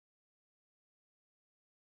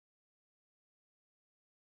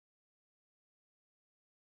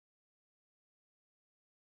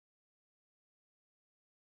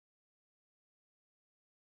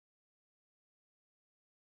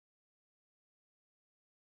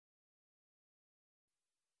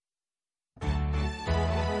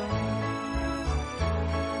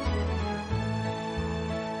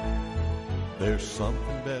There's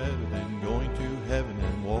something better than going to heaven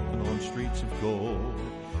and walking on streets of gold.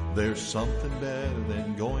 There's something better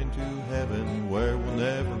than going to heaven where we'll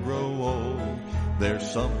never grow old. There's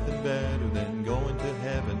something better than going to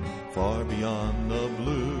heaven far beyond the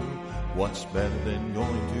blue. What's better than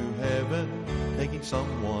going to heaven, taking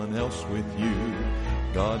someone else with you?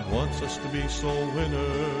 God wants us to be soul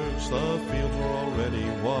winners. The fields are already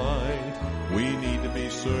white. We need to be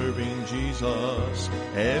serving Jesus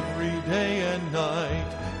every day and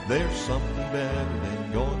night. There's something better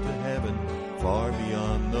than going to heaven far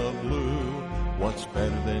beyond the blue. What's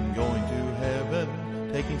better than going to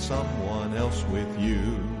heaven, taking someone else with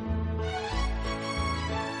you?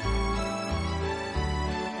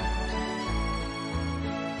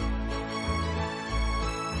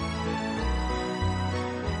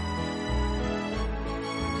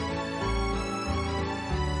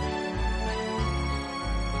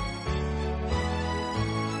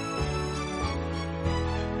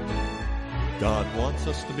 God wants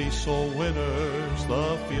us to be soul winners.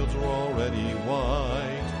 The fields are already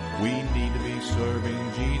white. We need to be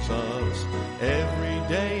serving Jesus every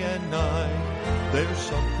day and night. There's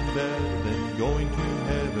something better than going to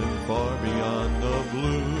heaven far beyond the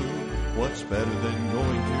blue. What's better than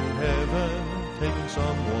going to heaven, taking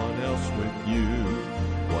someone else with you?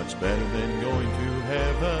 What's better than going to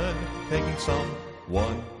heaven, taking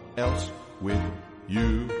someone else with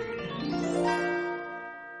you?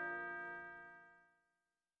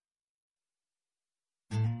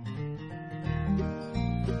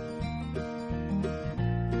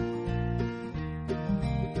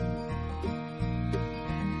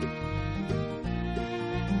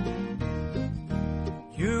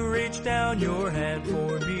 Down your hand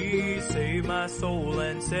for me, saved my soul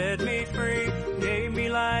and set me free, gave me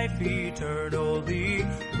life eternally.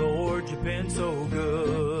 Lord, you've been so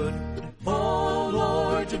good. Oh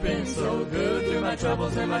Lord, you've been so good. Through my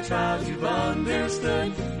troubles and my trials you've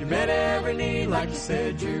understood. You met every need like you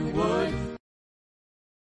said you would.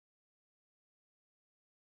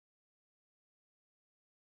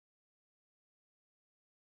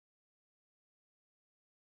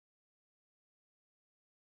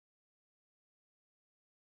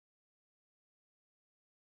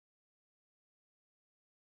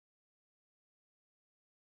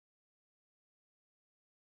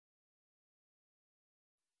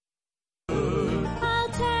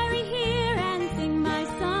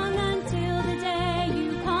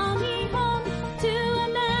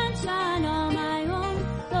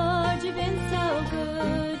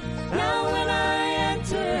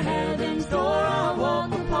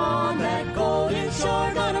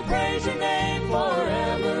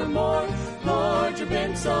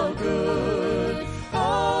 So good.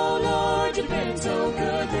 Oh Lord, you've been so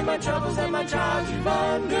good. Through my troubles and my trials you've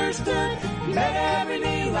understood. You met every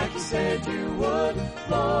need like you said you would.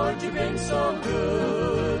 Lord, you've been so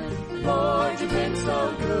good. Lord, you've been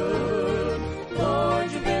so good.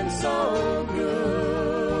 Lord, you've been so good.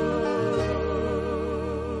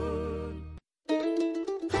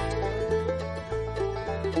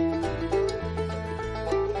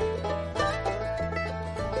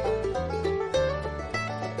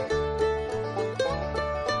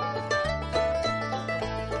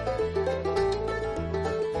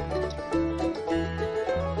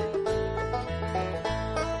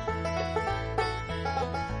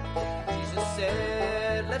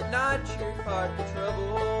 Your heart be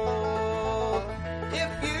troubled.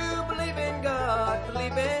 If you believe in God,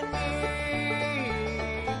 believe in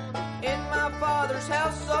me. In my Father's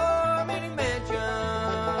house are many mansions.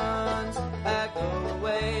 I go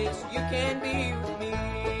away so you can be with me.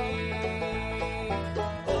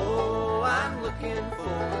 Oh, I'm looking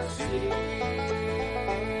for a city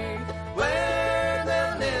where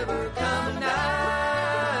there'll never come a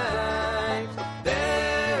night.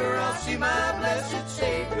 There I'll see my blessed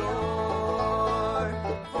Savior.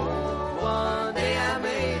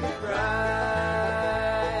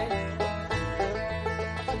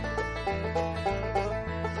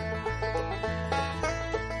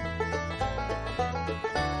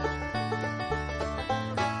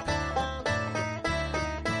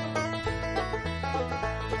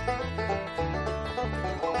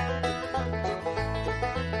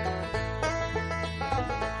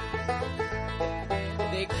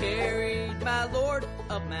 Carried my Lord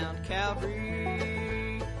up Mount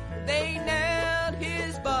Calvary. They nailed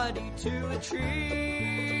his body to a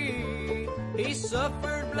tree. He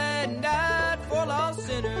suffered, bled, and died for lost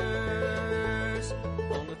sinners.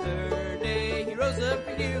 On the third day he rose up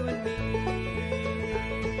for you and me.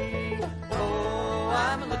 Oh,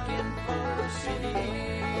 I'm looking for a city.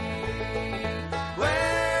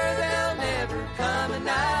 where there'll never come a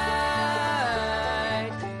night.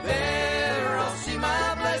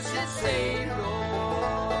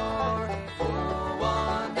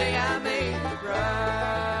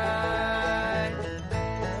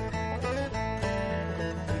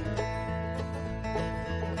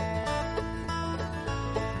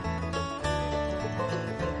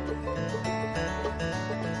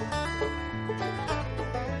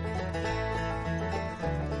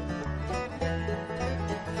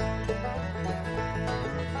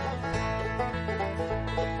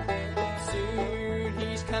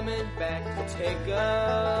 coming back to take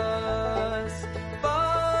us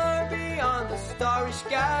far beyond the starry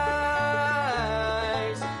skies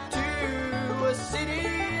to a city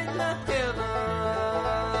in the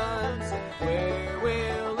heavens where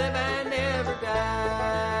we'll live and never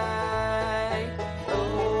die.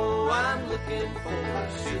 Oh, I'm looking for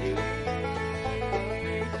a city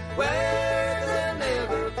where there'll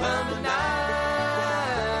never come a night.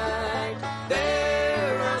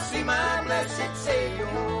 There I'll see my blessed Savior,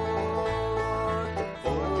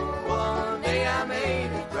 for one day I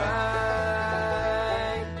made it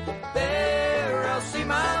right. There I'll see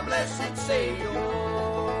my blessed Savior,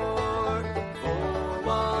 for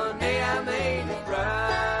one day I made it right.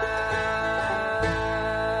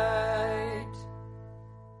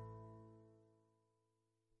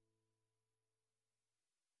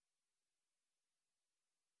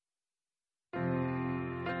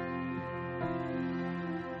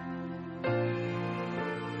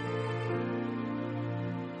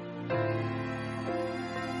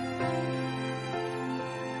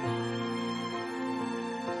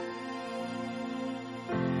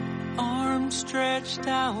 Arms stretched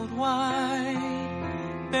out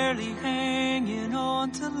wide, barely hanging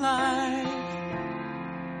on to life,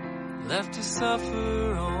 left to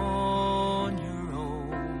suffer on your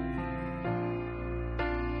own.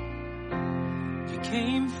 You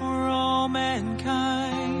came for all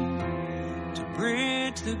mankind to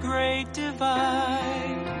bridge the great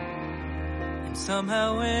divide, and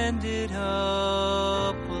somehow ended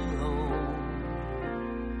up alone.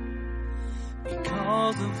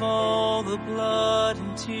 Because of all the blood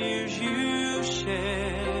and tears you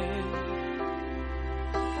shed,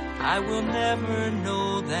 I will never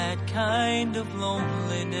know that kind of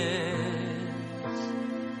loneliness.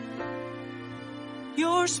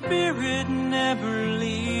 Your spirit never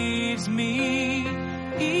leaves me,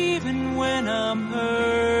 even when I'm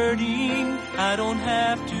hurting. I don't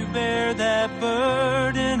have to bear that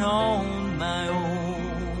burden on my own.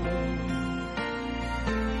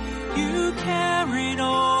 You carried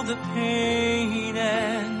all the pain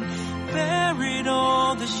and buried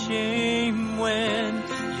all the shame when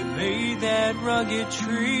you made that rugged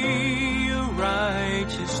tree a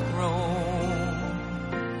righteous throne.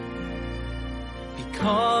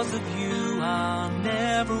 Because of you, I'll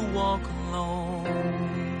never walk alone.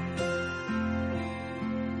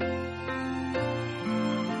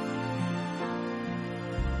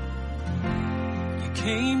 You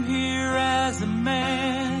came here as a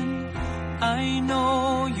man, I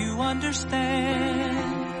know you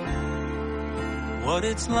understand what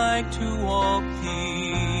it's like to walk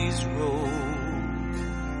these roads.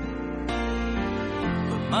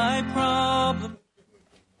 But my problem...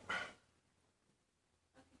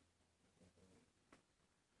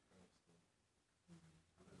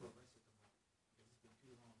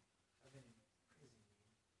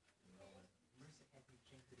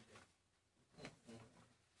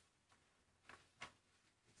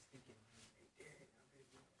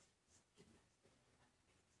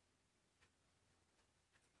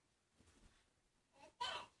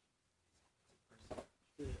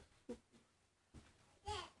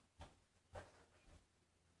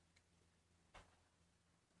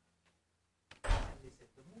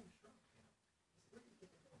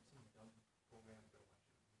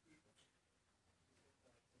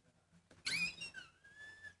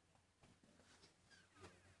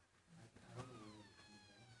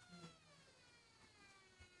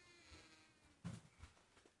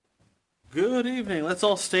 Good evening. Let's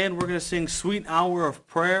all stand. We're going to sing Sweet Hour of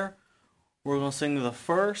Prayer. We're going to sing the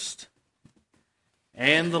first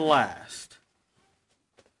and the last.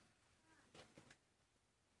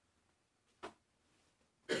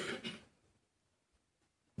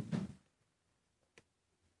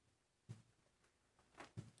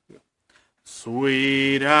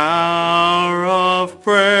 Sweet hour of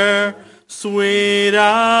prayer, sweet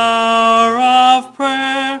hour of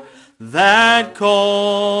prayer, that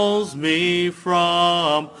calls me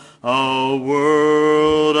from a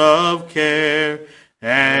world of care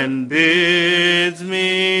and bids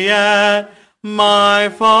me at my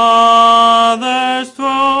Father's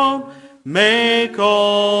throne make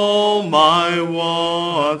all my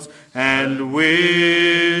wants and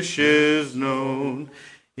wishes known.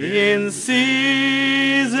 In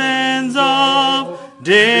seasons of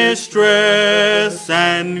distress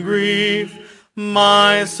and grief,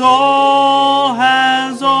 my soul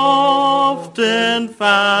has often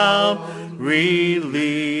found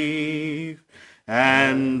relief,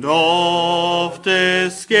 and oft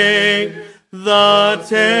escaped the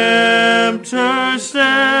tempter's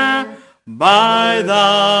snare by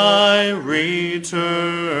thy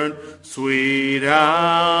return sweet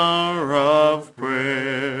hour of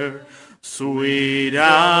prayer, sweet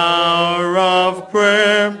hour of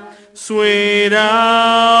prayer, sweet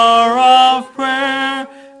hour of prayer.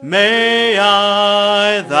 May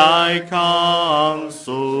I thy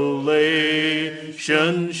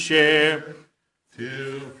consolation share.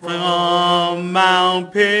 From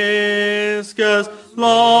Mount Pisgah's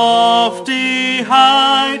lofty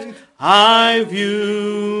height, I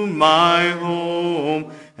view my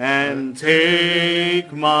home and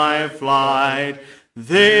take my flight.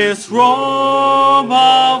 This robe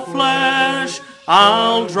of flesh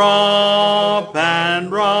I'll drop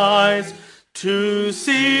and rise to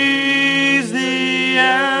seize the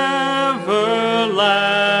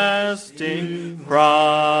everlasting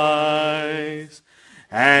prize,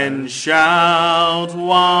 and shout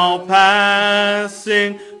while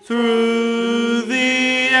passing through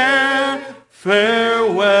the air,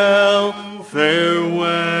 farewell,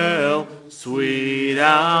 farewell, sweet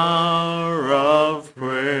hour of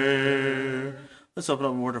prayer. Let's open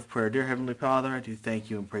up a word of prayer. Dear Heavenly Father, I do thank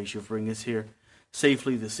you and praise you for bringing us here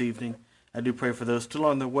safely this evening. I do pray for those still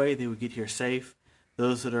on their way, they would get here safe.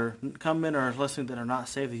 Those that are coming or listening that are not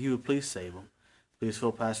saved, that you would please save them. Please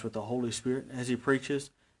fill Pastor with the Holy Spirit as he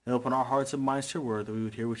preaches, and open our hearts and minds to your word, that we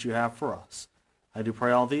would hear what you have for us. I do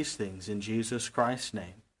pray all these things in Jesus Christ's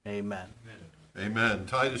name. Amen. Amen.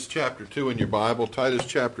 Titus chapter 2 in your Bible. Titus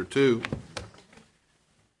chapter 2.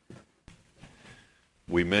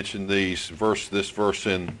 We mentioned this verse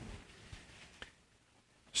in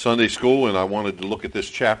Sunday school, and I wanted to look at this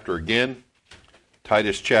chapter again.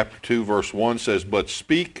 Titus chapter 2 verse 1 says, "But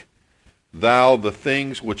speak thou the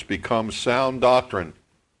things which become sound doctrine.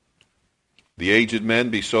 The aged men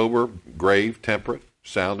be sober, grave, temperate,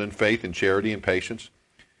 sound in faith and charity and patience.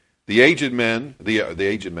 The aged women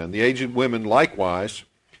likewise,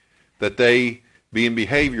 that they be in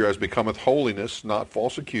behavior as becometh holiness, not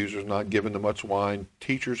false accusers, not given to much wine,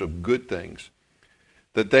 teachers of good things,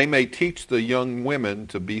 that they may teach the young women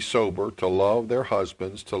to be sober, to love their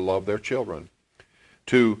husbands, to love their children,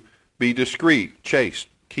 to be discreet, chaste,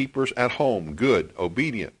 keepers at home, good,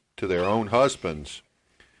 obedient to their own husbands,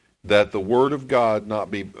 that the word of God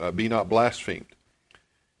be not blasphemed.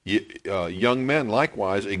 Young men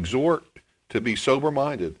likewise exhort to be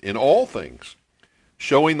sober-minded in all things,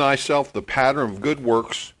 showing thyself the pattern of good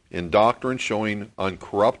works, in doctrine showing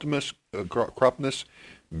uncorruptness,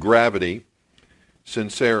 gravity,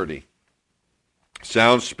 sincerity,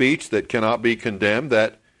 sound speech that cannot be condemned,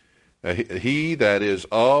 that he that is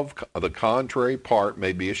of the contrary part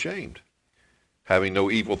may be ashamed, having no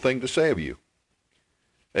evil thing to say of you.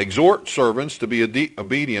 Exhort servants to be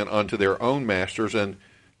obedient unto their own masters, and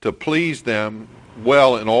to please them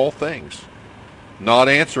well in all things, not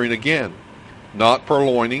answering again, not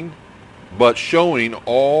purloining, but showing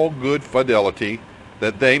all good fidelity,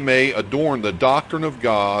 that they may adorn the doctrine of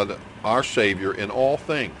God our Savior in all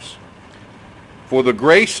things. For the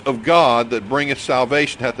grace of God that bringeth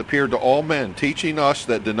salvation hath appeared to all men, teaching us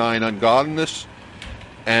that denying ungodliness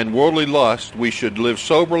and worldly lust, we should live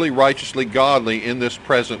soberly, righteously, godly in this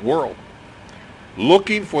present world,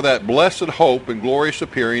 looking for that blessed hope and glorious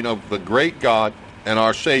appearing of the great God and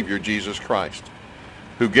our Savior Jesus Christ,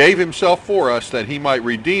 who gave himself for us that he might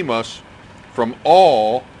redeem us from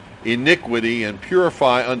all iniquity and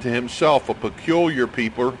purify unto himself a peculiar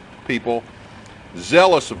people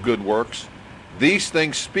zealous of good works. These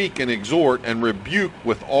things speak and exhort and rebuke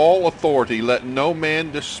with all authority. Let no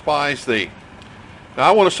man despise thee. Now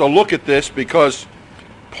I want us to look at this because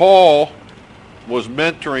Paul was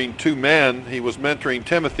mentoring two men. He was mentoring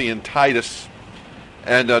Timothy and Titus.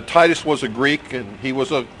 And Titus was a Greek, and he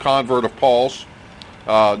was a convert of Paul's.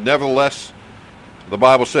 Nevertheless, the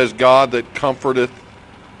Bible says, God that comforteth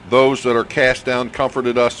those that are cast down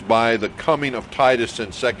comforted us by the coming of Titus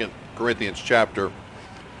in 2 Corinthians chapter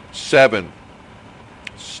 7.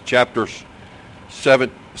 Chapter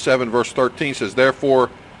 7 verse 13 says, Therefore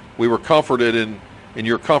we were comforted in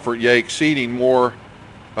your comfort, yea, exceeding more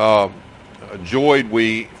joyed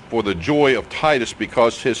we for the joy of Titus,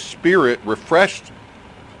 because his spirit refreshed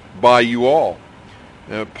by you all.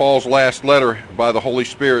 Paul's last letter by the Holy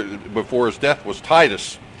Spirit before his death was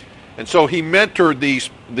Titus. And so he mentored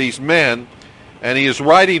these men, and he is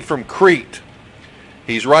writing from Crete.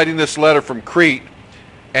 He's writing this letter from Crete,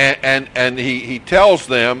 and he tells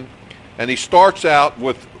them, and he starts out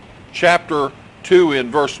with chapter 2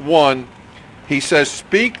 in verse 1. He says,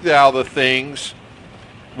 Speak thou the things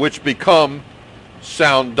which become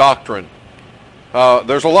sound doctrine.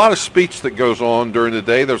 There's a lot of speech that goes on during the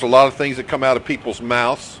day. There's a lot of things that come out of people's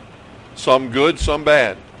mouths, some good, some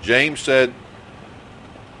bad. James said,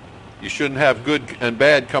 You shouldn't have good and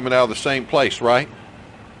bad coming out of the same place, right?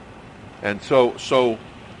 And so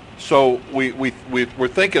we're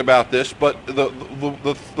thinking about this, but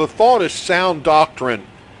the thought is sound doctrine.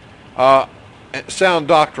 Sound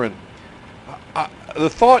doctrine. The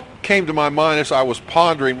thought came to my mind as I was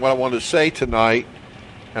pondering what I wanted to say tonight,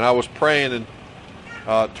 and I was praying and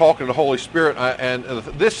talking to the Holy Spirit, and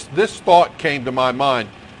this thought came to my mind.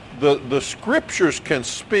 The Scriptures can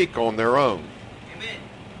speak on their own. Amen.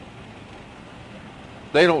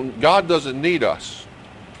 They don't. God doesn't need us.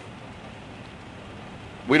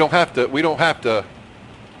 We don't have to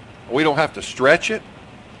stretch it.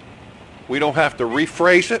 We don't have to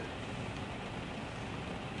rephrase it.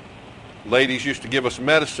 Ladies used to give us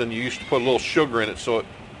medicine. You used to put a little sugar in it so it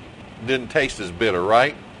didn't taste as bitter,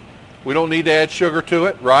 right? We don't need to add sugar to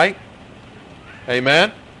it, right?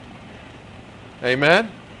 Amen?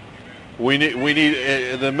 Amen? We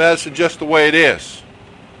need the medicine just the way it is,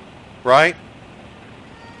 right?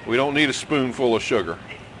 We don't need a spoonful of sugar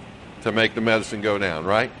to make the medicine go down,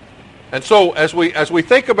 right? And so as we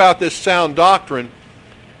think about this sound doctrine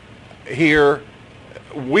here,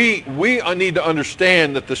 we need to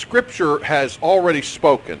understand that the Scripture has already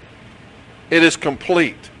spoken. It is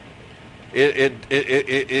complete.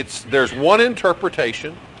 There's one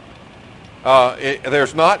interpretation.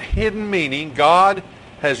 There's not hidden meaning. God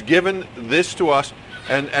has given this to us,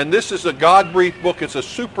 and this is a God-breathed book. It's a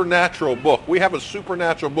supernatural book. We have a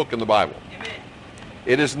supernatural book in the Bible. Amen.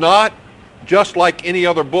 It is not just like any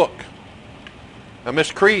other book. Now,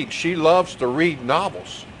 Miss Creed, she loves to read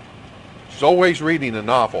novels. She's always reading a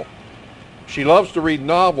novel. She loves to read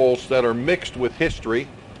novels that are mixed with history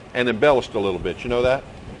and embellished a little bit. You know that?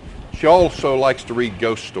 She also likes to read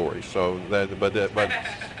ghost stories. So that, but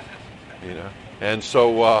you know, and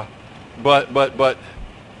so,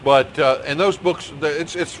 and those books,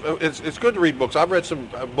 it's good to read books. I've read some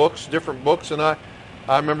books, different books, and I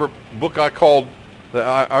remember a book I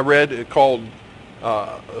read called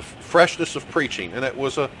Freshness of Preaching, and it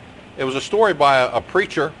was a story by a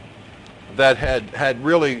preacher that had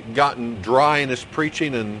really gotten dry in his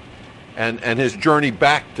preaching and his journey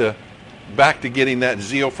back to getting that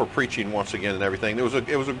zeal for preaching once again and everything. It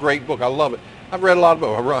was a great book. I love it. I've read a lot of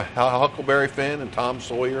books. I read Huckleberry Finn and Tom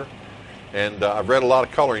Sawyer, and I've read a lot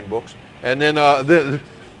of coloring books. And then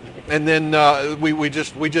we read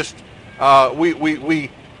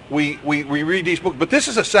these books. But this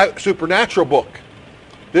is a supernatural book.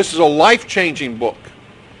 This is a life-changing book.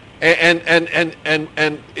 And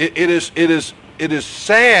it is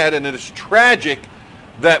sad and it is tragic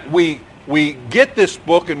that we get this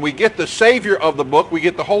book and we get the Savior of the book, we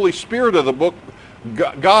get the Holy Spirit of the book,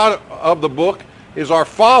 God of the book is our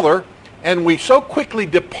Father, and we so quickly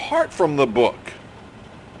depart from the book.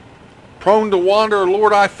 Prone to wander,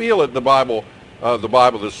 Lord, I feel it,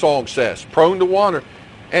 the song says. Prone to wander.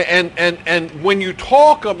 And when you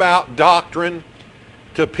talk about doctrine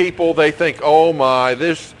to people, they think, oh my,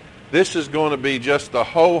 this is going to be just a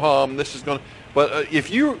ho-hum. This is going to, but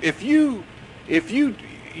if you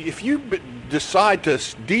decide to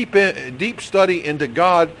deep study into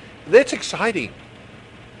God, that's exciting.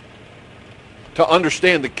 To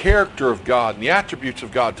understand the character of God and the attributes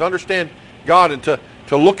of God, to understand God and to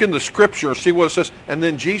look in the Scripture and see what it says, and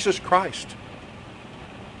then Jesus Christ.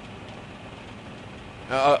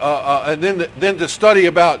 And then to study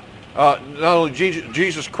about not only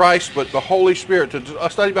Jesus Christ, but the Holy Spirit, to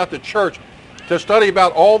study about the church, to study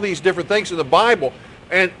about all these different things in the Bible,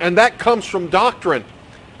 and that comes from doctrine.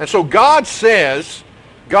 And so God says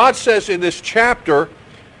in this chapter,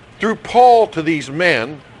 through Paul to these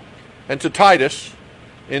men, and to Titus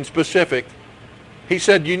in specific, he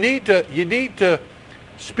said, you need to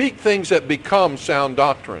speak things that become sound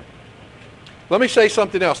doctrine. Let me say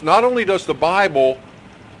something else. Not only does the Bible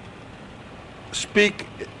speak,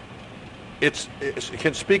 it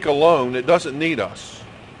can speak alone. It doesn't need us.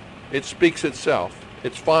 It speaks itself.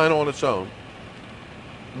 It's fine on its own.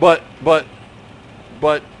 But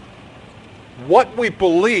what we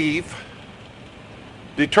believe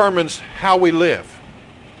determines how we live.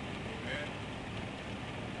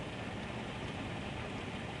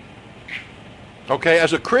 Okay,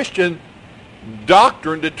 as a Christian,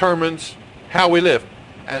 doctrine determines how we live.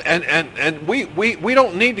 And we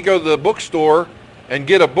don't need to go to the bookstore and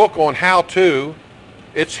get a book on how to.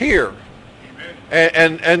 It's here.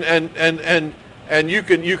 And you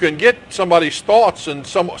can get somebody's thoughts and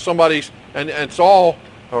somebody's, and it's all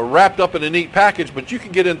wrapped up in a neat package, but you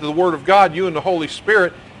can get into the Word of God, you and the Holy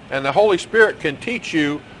Spirit, and the Holy Spirit can teach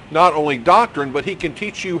you not only doctrine, but He can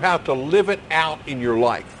teach you how to live it out in your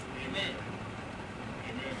life.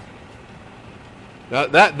 Now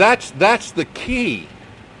that's the key.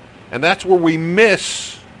 And that's where we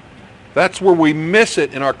miss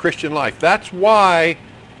it in our Christian life. That's why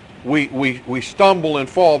we stumble and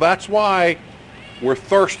fall. That's why we're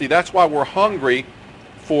thirsty. That's why we're hungry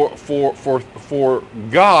for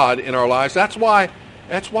God in our lives. That's why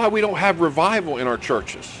we don't have revival in our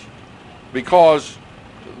churches. Because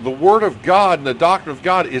the Word of God and the doctrine of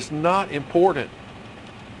God is not important.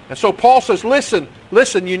 And so Paul says, listen,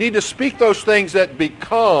 you need to speak those things that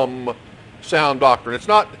become sound doctrine. It's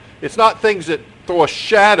not things that throw a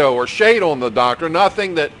shadow or shade on the doctrine,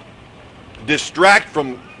 nothing that distract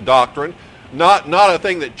from doctrine, not a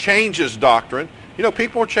thing that changes doctrine. You know,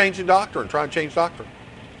 people are changing doctrine, trying to change doctrine.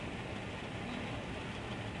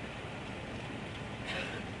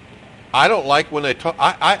 I don't like when they talk.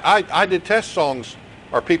 I detest songs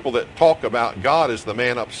or people that talk about God as the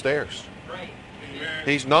man upstairs. Right.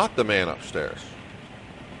 He's not the man upstairs.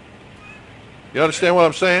 You understand what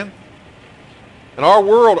I'm saying? And our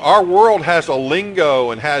world has a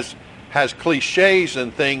lingo and has cliches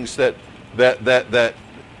and things that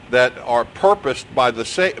are purposed by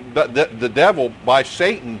the devil, by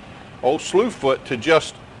Satan, old Slewfoot, to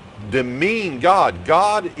just demean God.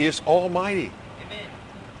 God is almighty.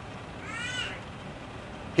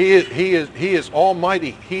 He is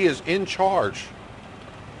almighty. He is in charge.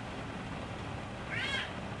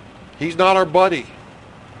 He's not our buddy.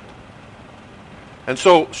 And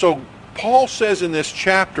so Paul says in this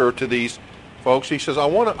chapter to these folks, he says, I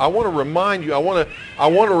want to remind you, I want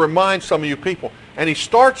to remind some of you people. And he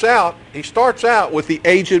starts out with the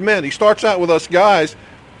aged men. He starts out with us guys,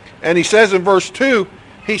 and he says in verse 2,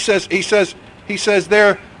 he says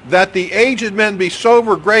there that the aged men be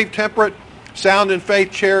sober, grave, temperate, sound in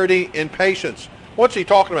faith, charity, and patience. What's he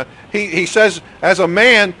talking about? He says, as a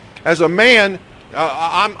man,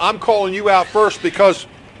 I'm calling you out first because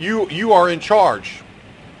you are in charge.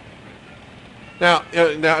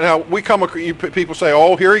 Now we come across, people say,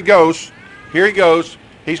 oh, here he goes.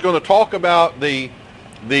 He's going to talk about the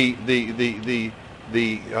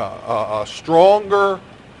stronger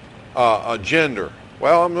gender.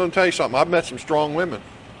 Well, I'm going to tell you something. I've met some strong women.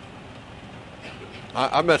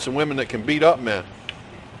 I've met some women that can beat up men.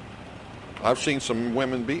 I've seen some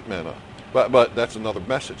women beat men up. But that's another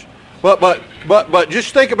message. But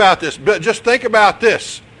just think about this. Let's think about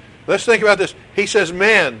this. He says,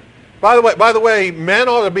 men. By the way, men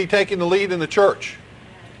ought to be taking the lead in the church.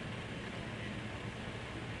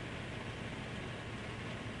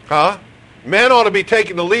 Huh? Men ought to be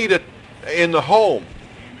taking the lead in the home.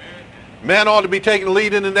 Men ought to be taking the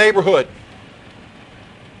lead in the neighborhood.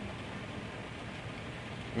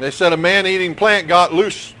 And they said a man-eating plant got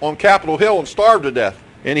loose on Capitol Hill and starved to death.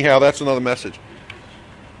 Anyhow, that's another message.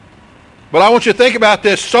 But I want you to think about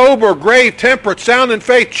this. Sober, grave, temperate, sound in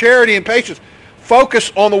faith, charity, and patience.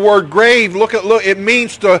 Focus on the word grave. Look, it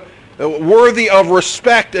means to worthy of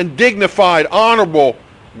respect and dignified, honorable,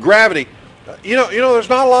 gravity. You know, there's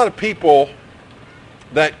not a lot of people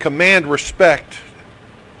that command respect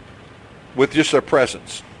with just their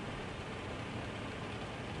presence.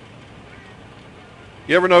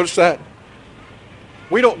 You ever notice that?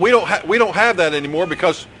 We don't have that anymore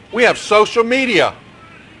because we have social media.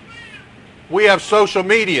 We have Facebook,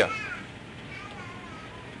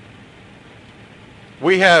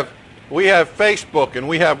 and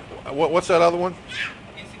we have what's that other one?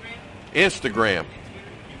 Instagram.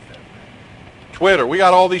 Twitter. We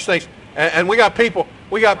got all these things, and we got people.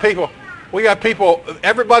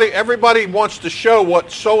 Everybody wants to show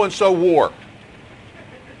what so and so wore,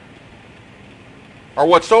 or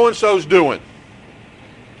what so and so's doing.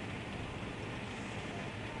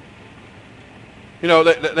 You know,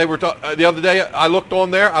 they were the other day. I looked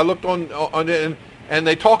on there. And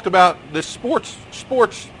they talked about this sports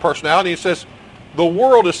personality. It says the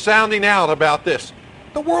world is sounding out about this.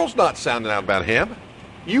 The world's not sounding out about him.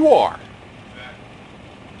 You are.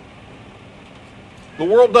 The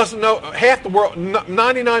world doesn't know. Half the world,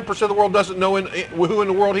 99% of the world doesn't know who in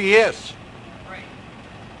the world he is.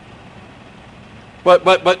 But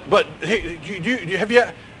have you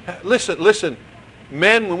listen,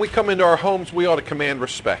 men? When we come into our homes, we ought to command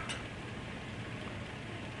respect.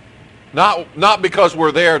 Not because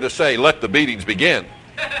we're there to say, let the beatings begin.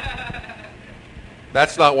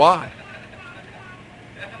 That's not why.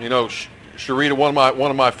 You know, Sharita, one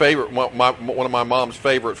of my mom's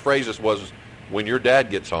favorite phrases was, when your dad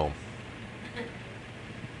gets home.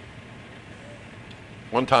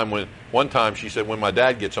 One time she said, when my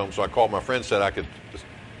dad gets home, so I called my friend, said I could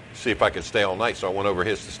see if I could stay all night, so I went over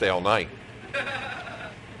his to stay all night.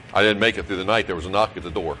 I didn't make it through the night. There was a knock at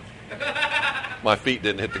the door. My feet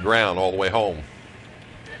didn't hit the ground all the way home.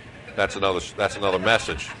 That's another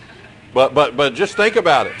message. But just think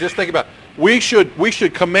about it. Just think about it. We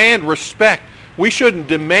should command respect. We shouldn't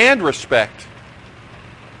demand respect.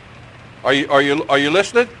 Are you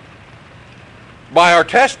listening? By our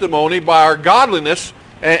testimony, by our godliness,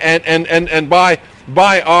 and by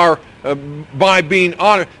being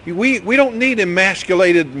honored, we don't need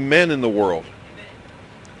emasculated men in the world.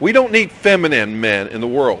 We don't need feminine men in the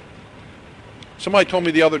world. Somebody told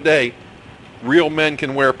me the other day, real men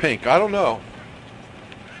can wear pink. I don't know.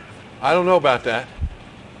 I don't know about that.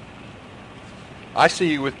 I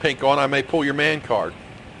see you with pink on, I may pull your man card.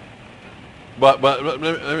 But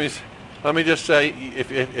let me just say,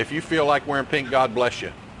 if you feel like wearing pink, God bless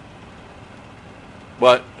you.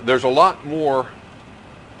 But there's a lot more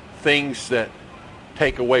things that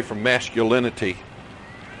take away from masculinity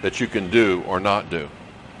that you can do or not do.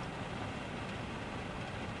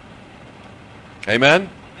 Amen?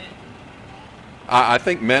 I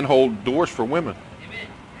think men hold doors for women.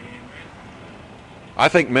 I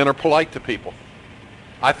think men are polite to people.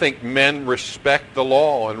 I think men respect the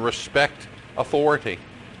law and respect authority.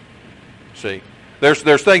 See,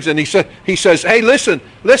 there's things, and he says, hey, listen,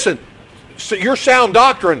 so your sound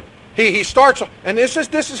doctrine. He starts, and this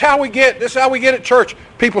is how we get at church.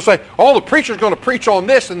 People say, oh, the preacher's going to preach on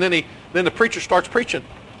this, and then the preacher starts preaching,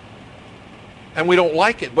 and we don't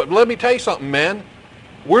like it. But let me tell you something, man.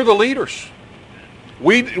 We're the leaders.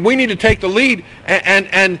 We need to take the lead,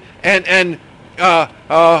 and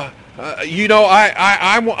I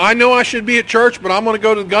know I should be at church, but I'm going to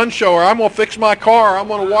go to the gun show, or I'm going to fix my car, or I'm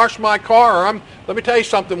going to wash my car, or let me tell you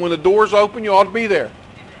something. When the doors open, you ought to be there.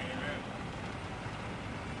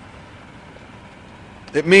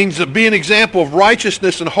 It means to be an example of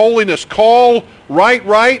righteousness and holiness. Call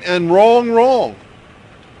right, and wrong.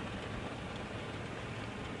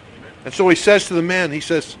 And so he says to the men, he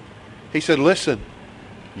said, listen,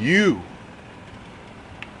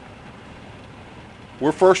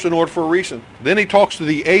 we're first in order for a reason. Then he talks to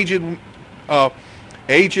the aged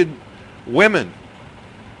women.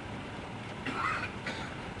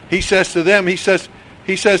 He says to them, he says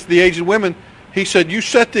to the aged women, he said, you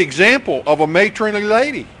set the example of a matronly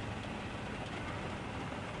lady.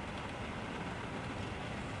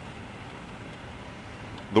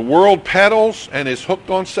 The world peddles and is hooked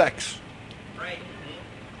on sex. Right.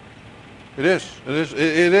 It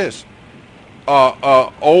is.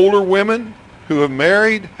 Older women who have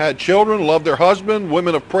married, had children, love their husband,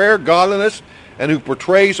 women of prayer, godliness, and who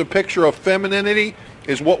portrays a picture of femininity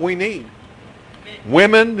is what we need.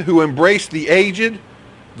 Women who embrace the aged,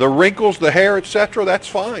 the wrinkles, the hair, etc., that's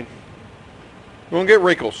fine. We don't get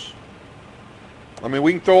wrinkles. I mean,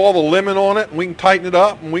 we can throw all the lemon on it, and we can tighten it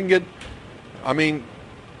up, and we can get,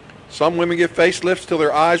 some women get facelifts till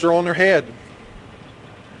their eyes are on their head.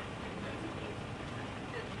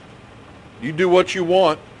 You do what you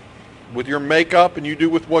want with your makeup, and you do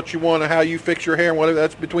with what you want and how you fix your hair and whatever.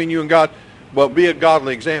 That's between you and God. But be a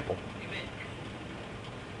godly example.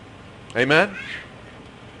 Amen?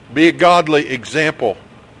 Be a godly example.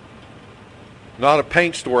 Not a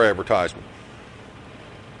paint store advertisement.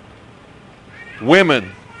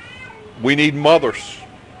 Women, we need mothers.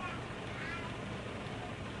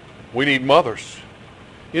 We need mothers.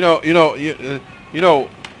 We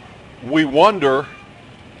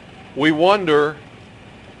wonder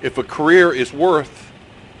if a career is worth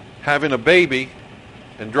having a baby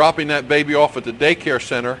and dropping that baby off at the daycare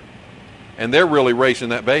center, and they're really raising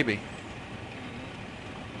that baby.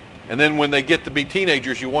 And then when they get to be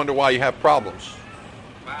teenagers, you wonder why you have problems.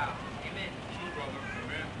 Wow. Amen.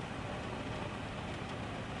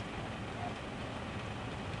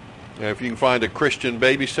 And if you can find a Christian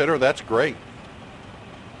babysitter, that's great.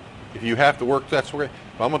 If you have to work, that's great.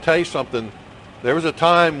 But I'm going to tell you something. There was a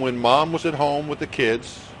time when mom was at home with the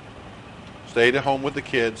kids, stayed at home with the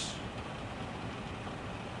kids.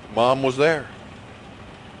 Mom was there.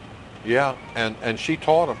 Yeah, and she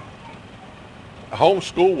taught them.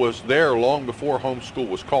 Homeschool was there long before homeschool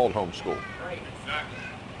was called homeschool. Right, exactly.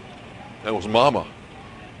 That was mama.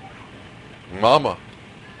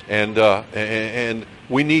 And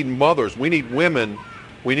we need mothers. We need women.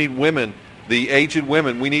 We need women. The aged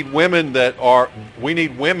women. We need women that are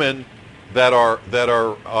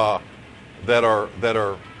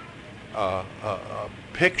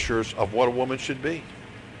pictures of what a woman should be.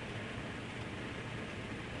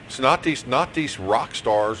 It's not these rock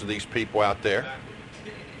stars, these people out there.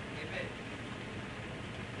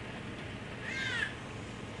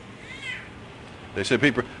 They say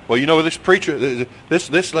people, well, this preacher,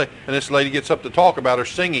 this lady gets up to talk about her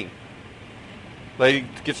singing. Lady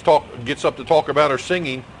gets up to talk about her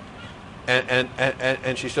singing,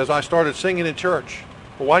 and she says, I started singing in church.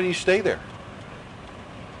 Well, why do you stay there?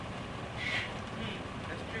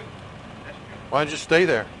 Why don't you just stay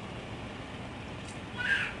there?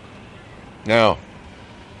 Now,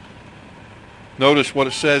 notice what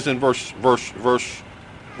it says in verse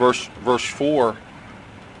 4,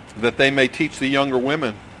 that they may teach the younger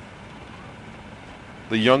women.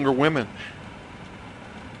 The younger women.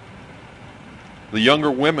 The younger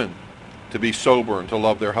women to be sober and to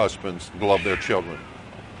love their husbands, and to love their children.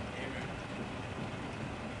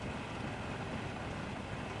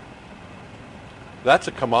 That's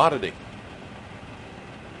a commodity.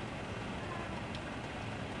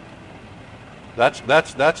 That's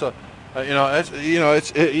a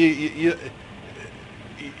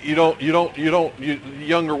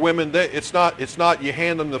younger women. It's not you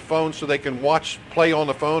hand them the phone so they can play on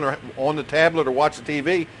the phone or on the tablet or watch the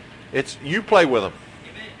TV. It's you play with them.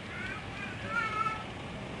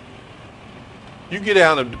 You get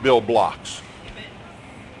out and build blocks.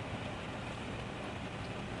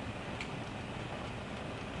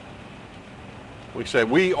 We say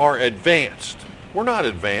we are advanced. We're not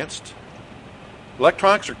advanced.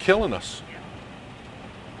 Electronics are killing us.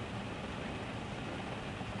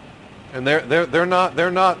 And they're not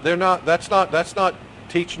that's not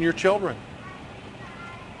teaching your children.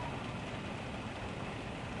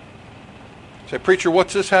 Say, preacher,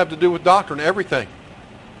 what's this have to do with doctrine? Everything.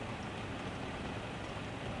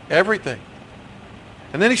 Everything.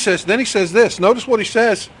 And then he says this. Notice what he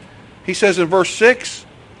says. He says in verse 6,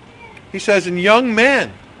 he says, and young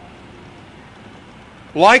men,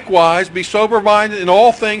 likewise, be sober-minded in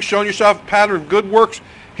all things, showing yourself a pattern of good works.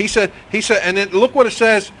 He said, and then look what it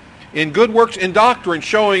says, in good works, in doctrine,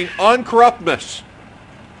 showing uncorruptness.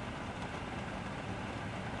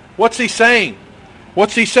 What's he saying?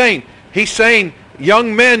 What's he saying? He's saying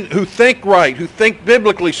young men who think right, who think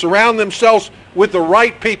biblically, surround themselves with the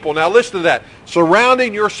right people. Now listen to that.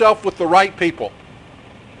 Surrounding yourself with the right people.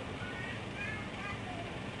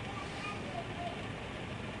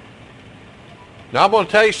 Now I'm going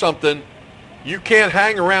to tell you something. You can't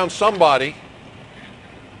hang around somebody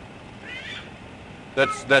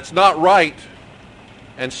that's not right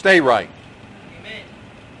and stay right. Amen.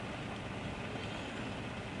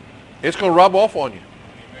 It's going to rub off on you.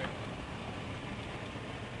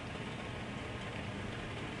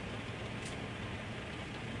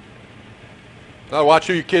 Now watch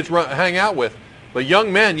who your kids hang out with. But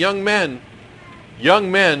young men,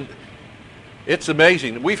 it's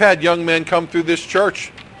amazing. We've had young men come through this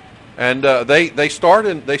church, and they start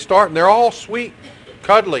and they're all sweet,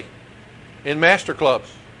 cuddly, in master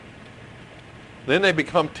clubs. Then they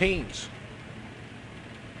become teens,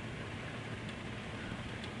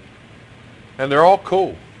 and they're all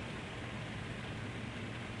cool.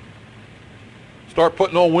 Start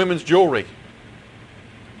putting on women's jewelry.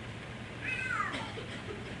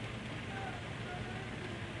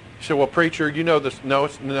 You say, well, preacher, you know this. No,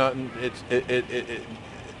 it's not.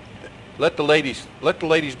 Let the ladies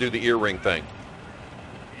do the earring thing,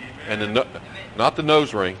 and not the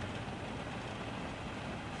nose ring.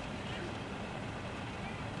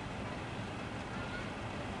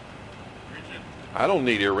 I don't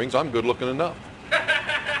need earrings. I'm good looking enough.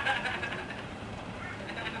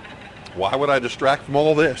 Why would I distract from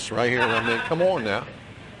all this right here? I mean, come on now.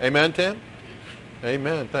 Amen, Tim?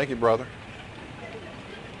 Amen. Thank you, brother.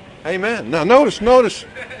 Amen. Now notice.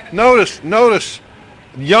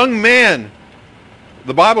 Young man,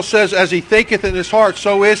 the Bible says, as he thinketh in his heart,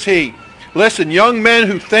 so is he. Listen, young men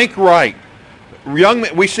who think right.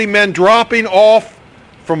 We see men dropping off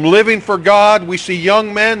from living for God. We see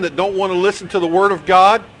young men that don't want to listen to the Word of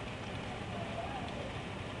God.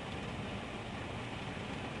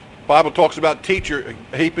 The Bible talks about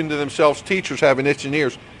heaping to themselves teachers having itching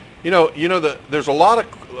ears. There's a lot of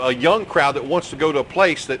a young crowd that wants to go to a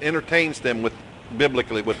place that entertains them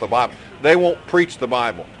biblically with the Bible. They won't preach the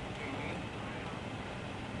Bible.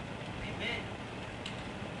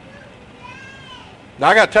 Now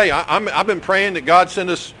I got to tell you, I've been praying that God send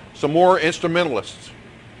us some more instrumentalists.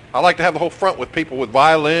 I like to have the whole front with people with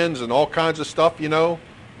violins and all kinds of stuff, maybe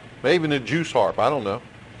even a juice harp. I don't know,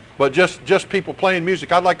 but just people playing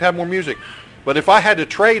music. I'd like to have more music. But if I had to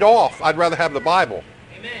trade off, I'd rather have the Bible.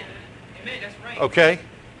 Amen. That's right. Okay.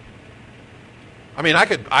 I mean, I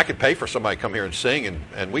could pay for somebody to come here and sing,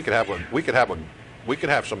 and we could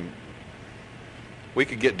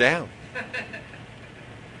get down.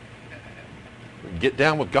 Get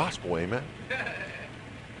down with gospel, amen.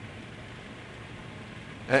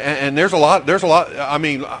 And there's a lot. I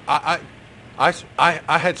mean, I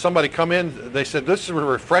had somebody come in. They said, "This is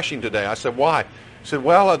refreshing today." I said, "Why?" He said,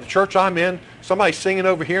 well, at the church I'm in, somebody's singing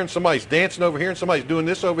over here, and somebody's dancing over here, and somebody's doing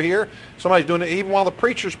this over here. Somebody's doing it even while the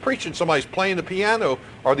preacher's preaching. Somebody's playing the piano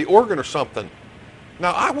or the organ or something.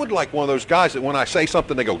 Now, I would like one of those guys that when I say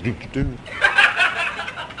something, they go, doo, doo, doo.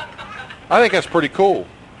 I think that's pretty cool.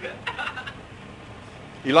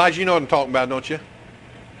 Elijah, you know what I'm talking about, don't you?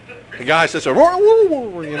 The guy says, you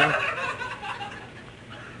know.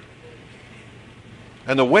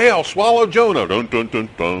 And the whale swallowed Jonah. Dun, dun, dun,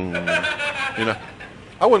 dun. You know,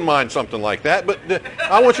 I wouldn't mind something like that, but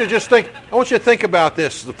I want you to just think. I want you to think about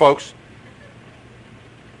this, folks.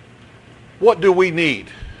 What do we need?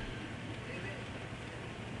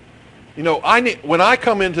 You know, when I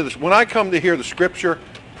come to hear the Scripture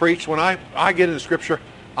preached, when I get into Scripture,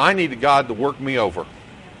 I need God to work me over.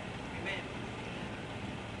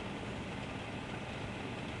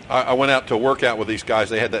 I went out to a workout with these guys.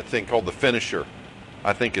 They had that thing called the finisher.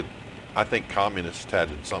 I think communists had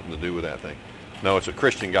something to do with that thing. No, it's a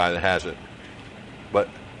Christian guy that has it. But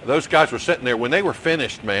those guys were sitting there. When they were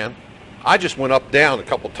finished, man, I just went up, down a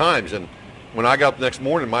couple times. And when I got up the next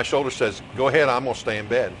morning, my shoulder says, go ahead, I'm going to stay in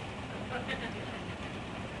bed.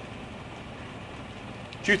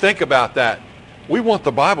 Did you think about that? We want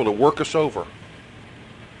the Bible to work us over.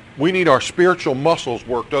 We need our spiritual muscles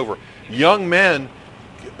worked over. Young men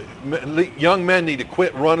need to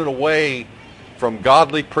quit running away from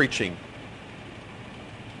godly preaching.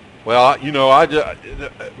 Well, you know,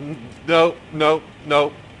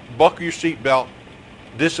 no. Buckle your seatbelt,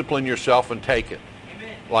 discipline yourself, and take it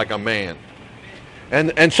like a man.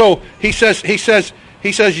 And so he says,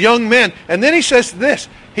 young men, and then he says this.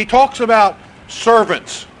 He talks about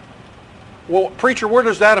servants. Well, preacher, where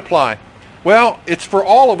does that apply? Well, it's for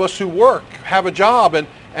all of us who work, have a job,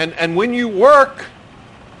 and when you work,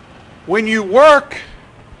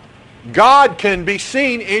 God can be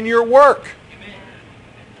seen in your work.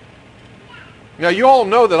 Now, you all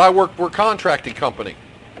know that I work for a contracting company.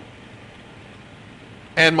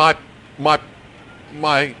 And my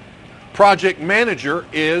project manager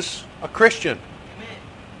is a Christian.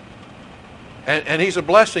 And he's a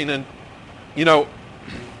blessing. And, you know,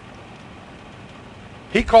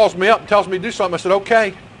 he calls me up and tells me to do something. I said,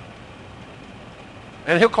 okay.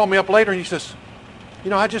 And he'll call me up later and he says, you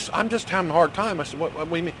know, I'm just having a hard time. I said, what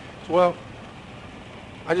do you mean? He said, well,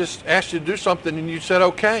 I just asked you to do something and you said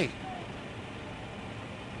okay.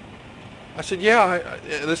 I said, yeah.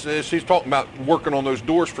 He's talking about working on those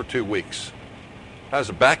doors for 2 weeks. That was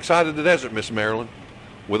the backside of the desert, Miss Marilyn,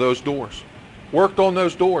 with those doors. Worked on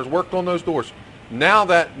those doors. Now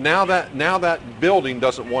that building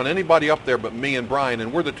doesn't want anybody up there but me and Brian,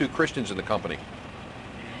 and we're the 2 Christians in the company.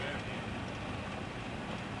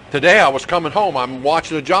 Today I was coming home. I'm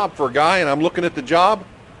watching a job for a guy, and I'm looking at the job.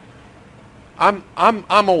 I'm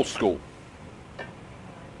old school.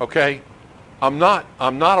 Okay, I'm not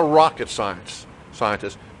a rocket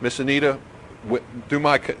scientist. Miss Anita, through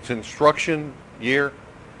my construction year,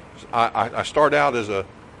 I started out as a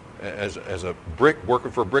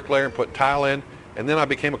working for a bricklayer and put tile in, and then I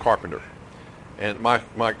became a carpenter. And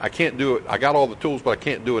I can't do it. I got all the tools, but I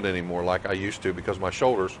can't do it anymore like I used to because of my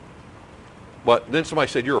shoulders. But then somebody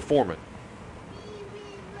said, you're a foreman.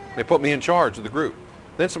 They put me in charge of the group.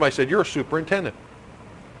 Then somebody said, you're a superintendent.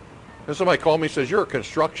 Then somebody called me and says, you're a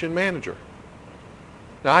construction manager.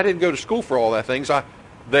 Now, I didn't go to school for all that things.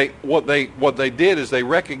 What they did is they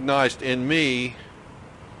recognized in me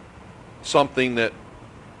something that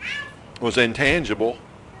was intangible,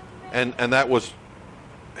 and that was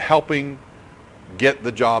helping get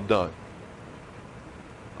the job done.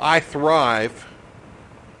 I thrive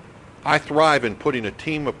in putting a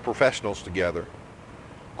team of professionals together,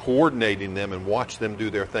 coordinating them and watch them do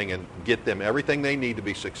their thing and get them everything they need to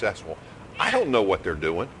be successful. I don't know what they're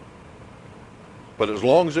doing, but as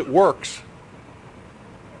long as it works.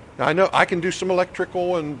 Now, I know I can do some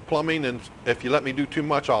electrical and plumbing, and if you let me do too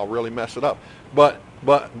much, I'll really mess it up. But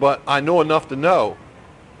I know enough to know,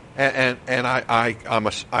 and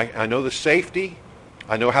I know the safety.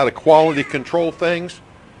 I know how to quality control things.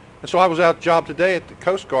 And so I was out job today at the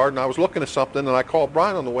Coast Guard, and I was looking at something, and I called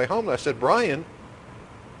Brian on the way home, and I said, Brian,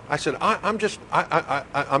 I'm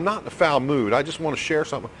not in a foul mood. I just want to share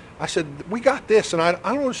something. I said, we got this, and I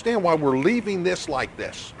don't understand why we're leaving this like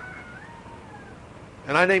this.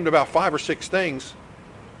 And I named about 5 or 6 things,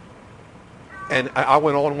 and I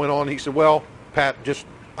went on. He said, well, Pat,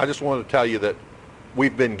 I just wanted to tell you that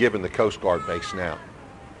we've been given the Coast Guard base now.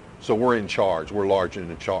 So we're in charge. We're large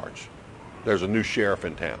and in charge. There's a new sheriff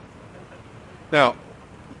in town. Now,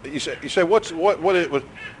 you say what it was?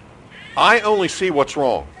 I only see what's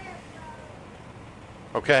wrong.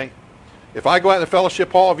 Okay? If I go out in the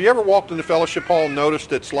fellowship hall, have you ever walked in the fellowship hall and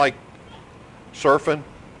noticed it's like surfing?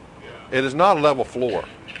 It is not a level floor.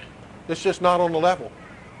 It's just not on the level.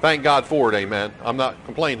 Thank God for it, amen. I'm not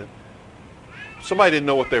complaining. Somebody didn't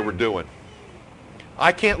know what they were doing.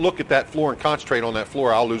 I can't look at that floor and concentrate on that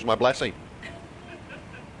floor. I'll lose my blessing.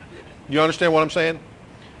 You understand what I'm saying?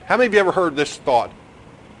 How many of you ever heard this thought?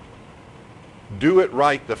 Do it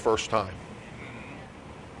right the first time.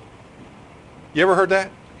 You ever heard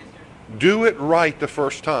that? Do it right the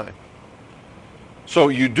first time. So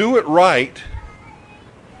you do it right,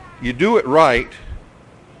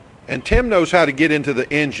 and Tim knows how to get into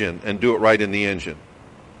the engine and do it right in the engine.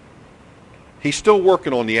 He's still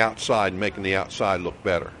working on the outside, making the outside look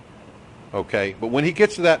better. Okay? But when he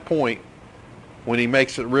gets to that point, when he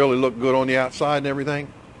makes it really look good on the outside and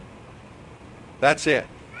everything, that's it.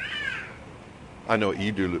 I know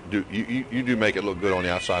you do. You do make it look good on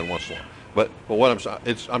the outside once in a while. But what I'm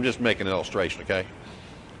saying, I'm just making an illustration. Okay?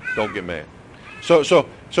 Don't get mad. So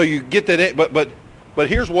you get that in, but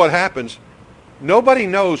here's what happens. Nobody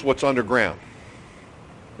knows what's underground.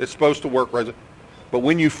 It's supposed to work right. But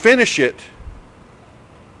when you finish it,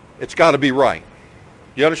 it's got to be right.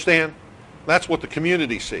 You understand? That's what the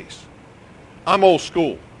community sees. I'm old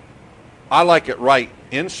school. I like it right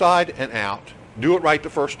inside and out. Do it right the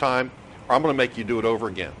first time, or I'm going to make you do it over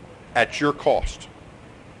again at your cost.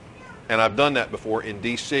 And I've done that before in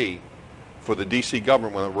D.C. for the D.C.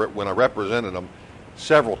 government when I represented them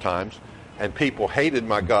several times, and people hated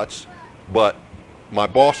my guts, but my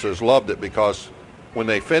bosses loved it because when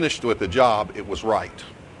they finished with the job, it was right.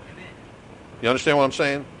 You understand what I'm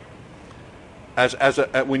saying?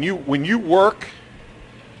 When you work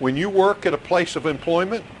at a place of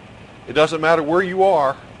employment, it doesn't matter where you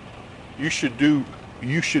are. You should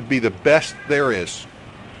be the best there is.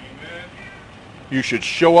 You should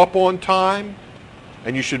show up on time,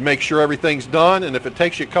 and you should make sure everything's done. And if it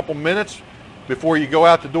takes you a couple minutes before you go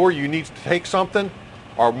out the door, you need to take something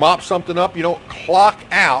or mop something up, you don't clock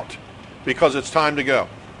out because it's time to go.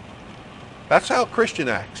 That's how a Christian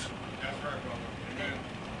acts.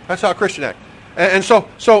 That's how a Christian acts. And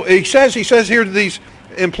so he says here to these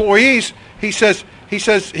employees, he says to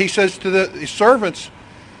the servants,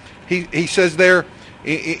 he says there,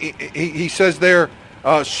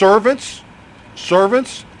 servants,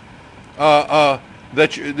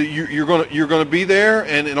 that you're going to be there,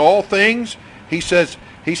 and in all things, he says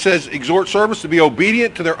exhort servants to be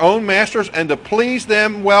obedient to their own masters and to please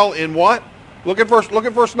them well in what? Look at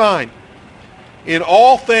verse 9. In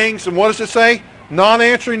all things, and what does it say? Not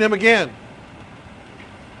answering them again.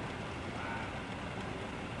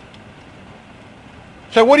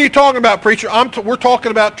 So what are you talking about, preacher? We're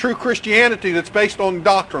talking about true Christianity that's based on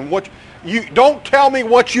doctrine. You don't tell me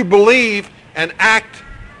what you believe and act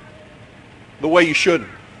the way you shouldn't.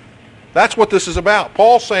 That's what this is about.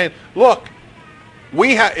 Paul's saying, look,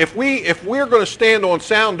 if we're going to stand on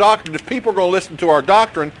sound doctrine, if people are going to listen to our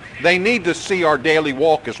doctrine, they need to see our daily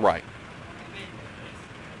walk is right.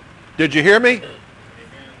 Did you hear me?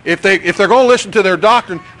 If they're going to listen to their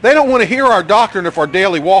doctrine, they don't want to hear our doctrine if our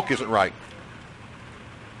daily walk isn't right.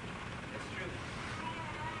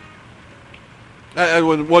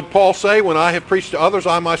 And what Paul say? When I have preached to others,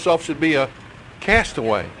 I myself should be a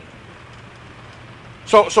castaway.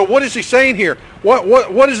 So what is he saying here?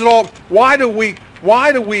 What is it all? Why do we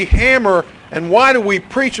hammer, and why do we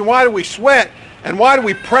preach, and why do we sweat, and why do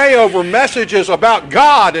we pray over messages about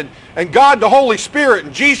God and God the Holy Spirit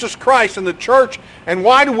and Jesus Christ and the church, and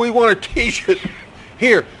why do we want to teach it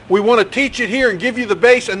here? We want to teach it here and give you the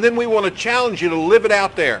base, and then we want to challenge you to live it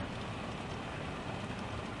out there.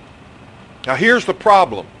 Now here's the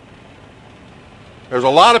problem. There's a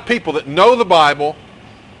lot of people that know the Bible,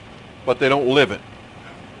 but they don't live it.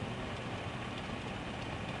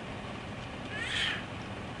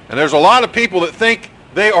 And there's a lot of people that think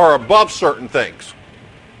they are above certain things.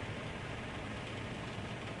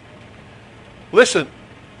 Listen,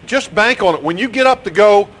 just bank on it. When you get up to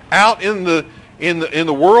go out in the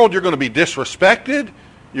world, you're going to be disrespected,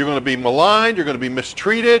 you're going to be maligned, you're going to be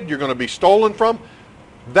mistreated, you're going to be stolen from.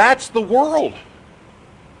 That's the world.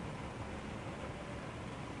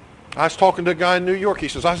 I was talking to a guy in New York. He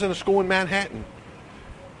says, I was in a school in Manhattan.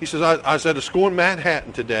 He says, I was at a school in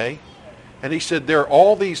Manhattan today, and he said, there are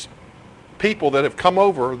all these people that have come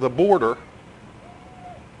over the border.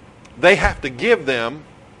 They have to give them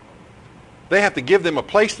a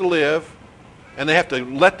place to live, and they have to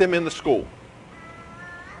let them in the school.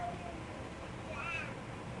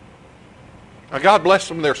 Now, God bless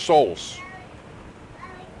them, their souls.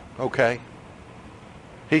 Okay.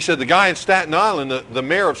 He said the guy in Staten Island, the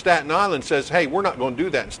mayor of Staten Island says, hey, we're not going to do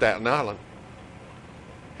that in Staten Island.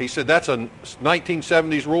 He said that's a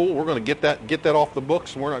 1970s rule. We're going to get that off the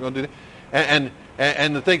books, and we're not going to do that.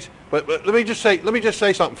 And the things. But let me just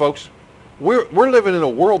say something, folks. We're living in a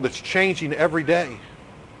world that's changing every day.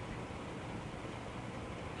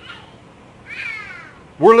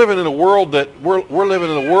 We're living in a world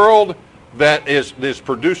that is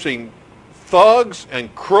producing thugs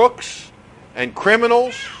and crooks and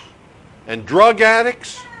criminals and drug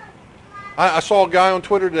addicts. I saw a guy on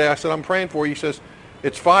Twitter today. I said, I'm praying for you. He says,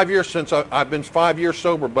 it's 5 years since I've been 5 years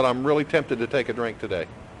sober, but I'm really tempted to take a drink today.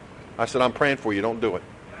 I said, I'm praying for you. Don't do it.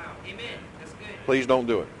 Wow. Amen. That's good. Please don't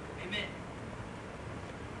do it. Amen.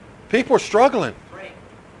 People are struggling. Right.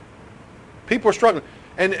 People are struggling.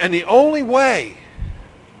 And the only way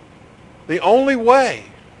that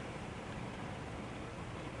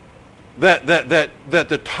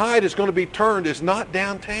the tide is going to be turned is not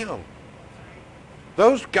downtown.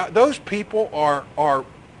 Those people are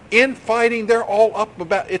infighting. They're all up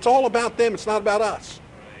about. It's all about them. It's not about us.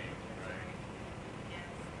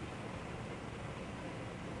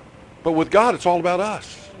 But with God, it's all about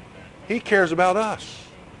us. He cares about us.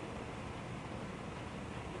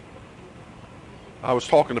 I was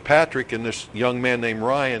talking to Patrick and this young man named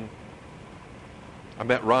Ryan. I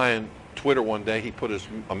met Ryan Twitter one day. He put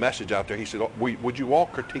a message out there. He said, would you all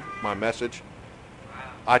critique my message?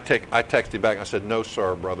 I texted him back. I said, no,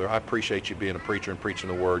 sir, brother. I appreciate you being a preacher and preaching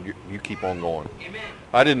the word. You keep on going. Amen.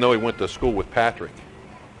 I didn't know he went to school with Patrick.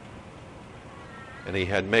 And he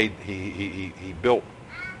had made, he built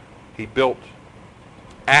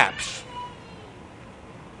apps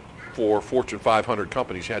for Fortune 500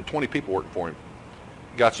 companies. He had 20 people working for him.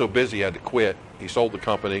 He got so busy he had to quit. He sold the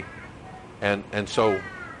company. And so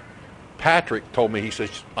Patrick told me, he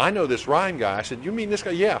says, I know this Ryan guy. I said, you mean this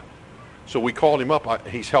guy? Yeah. So we called him up.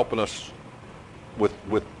 He's helping us with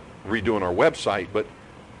redoing our website. But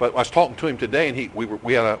I was talking to him today, and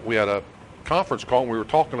we had a conference call, and we were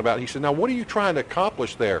talking about it. He said, now what are you trying to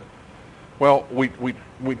accomplish there? Well,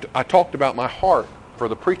 I talked about my heart for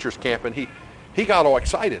the preacher's camp, and he got all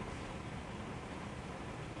excited.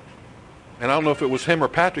 And I don't know if it was him or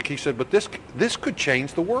Patrick. He said, but this could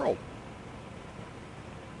change the world.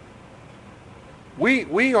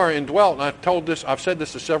 We are indwelt, and I've said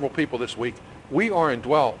this to several people this week. We are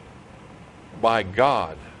indwelt by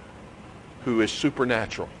God, who is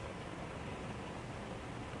supernatural.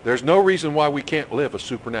 There's no reason why we can't live a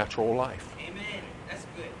supernatural life. Amen. That's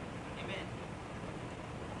good. Amen.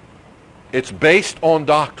 It's based on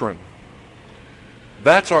doctrine.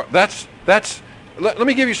 Let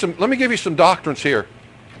me give you some doctrines here.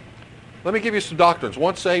 Let me give you some doctrines.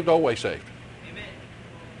 Once saved, always saved. Amen.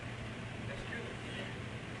 That's true.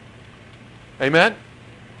 Amen.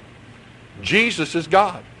 Jesus is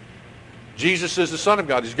God. Jesus is the Son of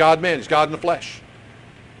God. He's God-man. He's God in the flesh.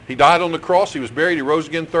 He died on the cross. He was buried. He rose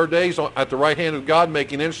again 3rd day. He's at the right hand of God,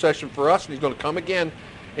 making intercession for us. And he's going to come again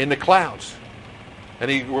in the clouds. And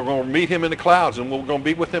we're going to meet him in the clouds. And we're going to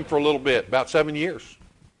be with him for a little bit, about 7 years.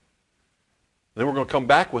 Then we're going to come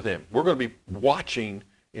back with him. We're going to be watching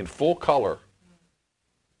in full color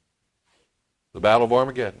the Battle of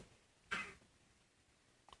Armageddon.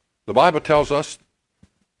 The Bible tells us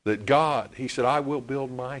that God, he said, I will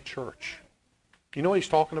build my church. You know what he's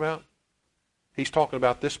talking about? He's talking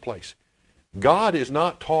about this place. God is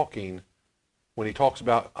not talking, when he talks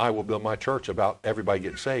about I will build my church, about everybody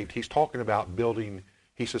getting saved. He's talking about building.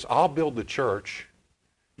 He says, I'll build the church.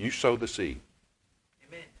 You sow the seed.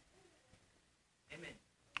 Amen. Amen.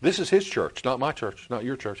 This is his church, not my church, not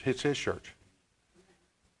your church. It's his church.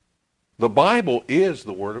 The Bible is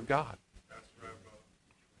the Word of God.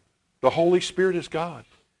 The Holy Spirit is God.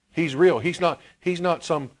 He's real. He's not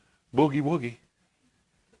some boogie woogie.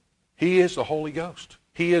 He is the Holy Ghost.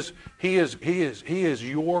 He is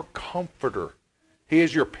your comforter. He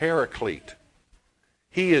is your paraclete.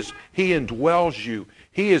 He indwells you.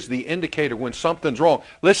 He is the indicator when something's wrong.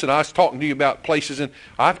 Listen, I was talking to you about places, and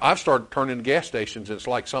I've started turning into gas stations, and it's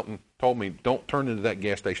like something told me, don't turn into that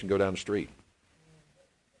gas station, go down the street.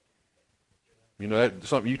 You know, that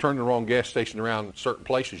something, you turn the wrong gas station around certain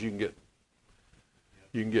places, you can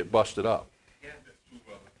get busted up.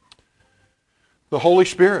 The Holy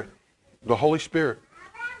Spirit. The Holy Spirit.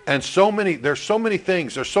 And there's so many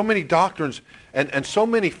things, there's so many doctrines, and so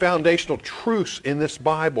many foundational truths in this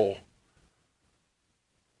Bible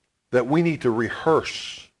that we need to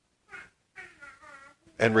rehearse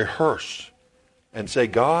and say,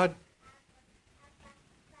 God,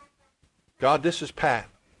 this is Pat.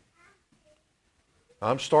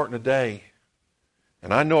 I'm starting today,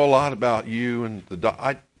 and I know a lot about you, and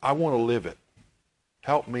I want to live it.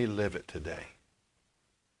 Help me live it today.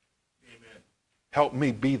 Help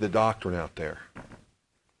me be the doctrine out there.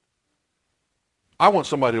 I want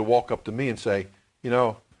somebody to walk up to me and say, you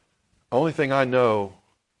know, the only thing I know,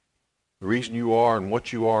 the reason you are and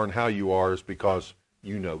what you are and how you are is because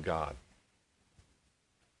you know God.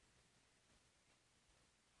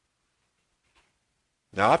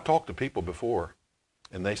 Now, I've talked to people before,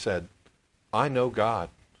 and they said, I know God.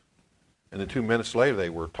 And then 2 minutes later, they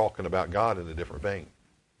were talking about God in a different vein.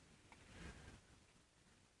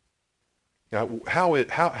 Now, how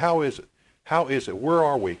is it? Where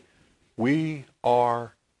are we? We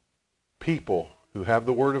are people who have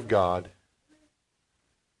the Word of God,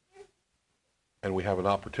 and we have an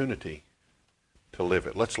opportunity to live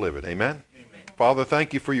it. Let's live it. Amen? Amen. Father,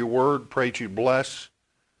 thank you for your Word. Pray that you bless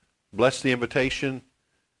the invitation.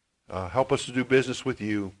 Help us to do business with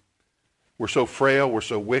you. We're so frail. We're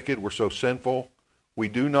so wicked. We're so sinful. We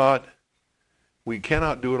cannot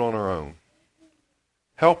do it on our own.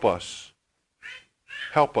 Help us.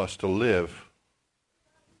 Help us to live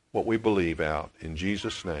what we believe out. In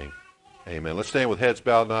Jesus' name, amen. Let's stand with heads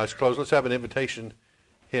bowed and eyes closed. Let's have an invitation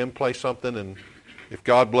hymn, play something, and if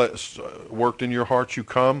God worked in your heart, you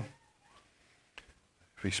come.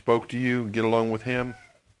 If he spoke to you, get along with him.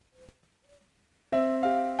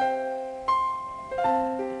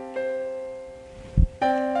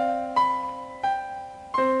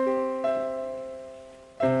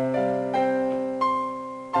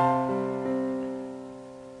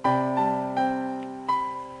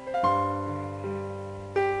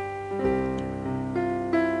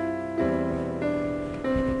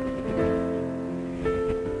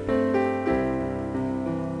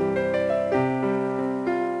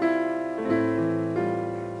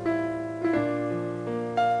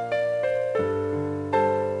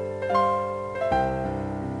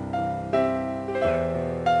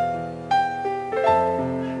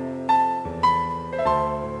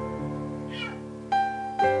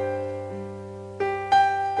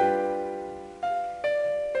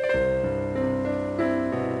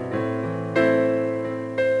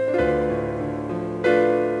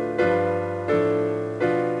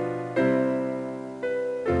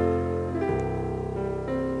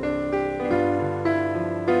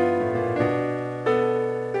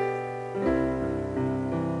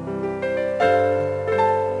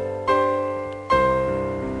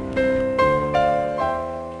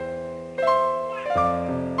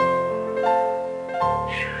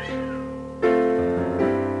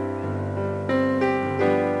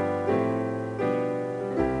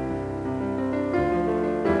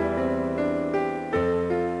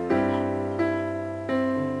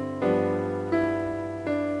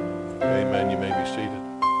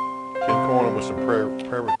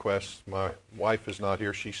 My wife is not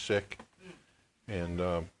here. She's sick. And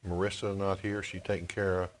Marissa is not here. She's taking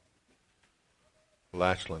care of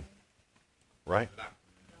Lachlan. Right?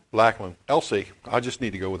 Lackland. Elsie. I just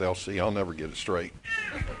need to go with Elsie. I'll never get it straight.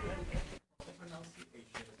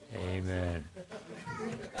 Amen.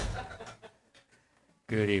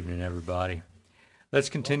 Good evening, everybody. Let's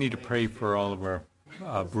continue to pray for all of our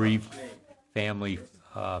bereaved families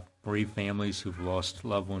who've lost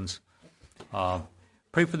loved ones.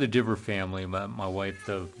 Pray for the Diver family. My wife,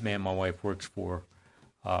 the man my wife works for,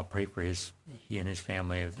 pray for he and his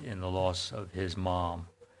family in the loss of his mom.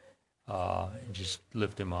 And just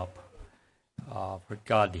lift him up for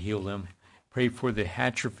God to heal them. Pray for the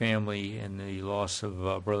Hatcher family and the loss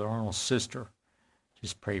of Brother Arnold's sister.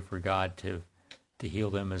 Just pray for God to heal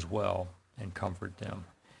them as well and comfort them.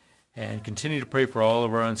 And continue to pray for all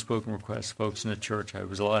of our unspoken requests, folks in the church. There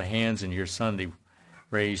was a lot of hands in here Sunday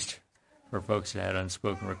raised for folks that had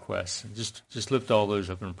unspoken requests. And just lift all those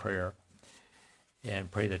up in prayer and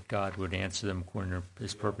pray that God would answer them according to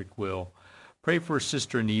his perfect will. Pray for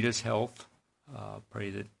Sister Anita's health.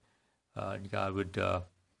 Pray that God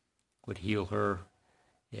would heal her,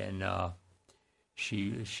 and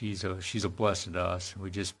she's a blessing to us.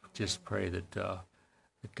 We just pray that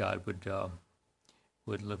God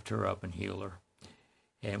would lift her up and heal her.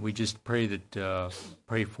 And we just pray for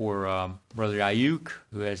Brother Ayuk,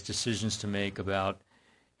 who has decisions to make about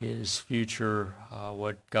his future,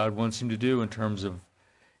 what God wants him to do in terms of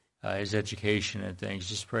his education and things.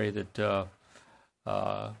 Just pray that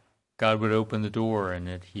God would open the door and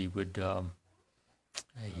that he would go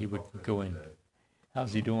in.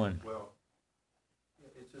 How's he doing? Well,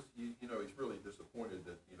 it's just he's really disappointed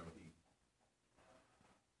that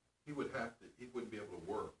he wouldn't be able to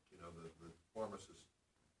work. The pharmacist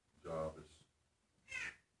job is,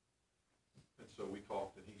 and so we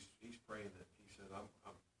talked, and he's praying that I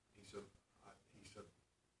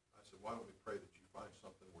said, why don't we pray that you find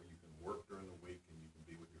something where you can work during the week and you can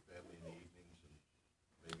be with your family in the evenings, and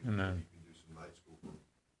maybe you can do some night school to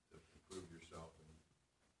improve yourself and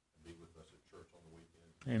be with us at church on the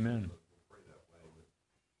weekend. Amen. So we'll pray that way, but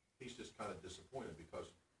he's just kind of disappointed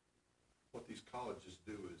because what these colleges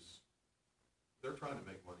do is they're trying to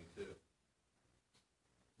make money too.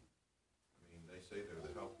 They say they're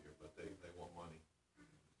the healthier, but they want money.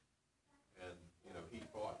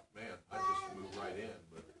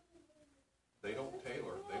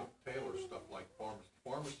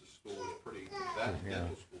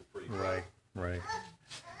 dental school pretty good. Right, right.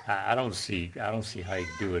 I don't see how you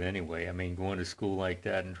do it anyway. I mean, going to school like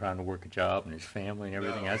that and trying to work a job and his family and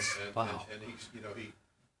everything. No, That's wow. And he's,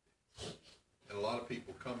 and a lot of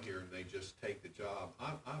people come here and they just take the job.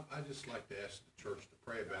 I just like to ask the church to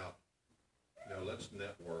pray about, let's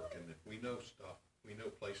network, and if we know stuff, we know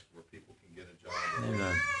places where people can get a job,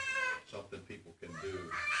 or something people can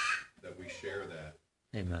do, that we share that.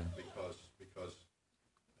 Amen. Because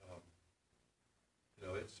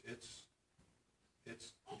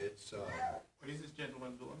it's What is this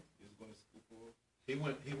gentleman doing? He's going to school for?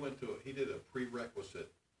 he did a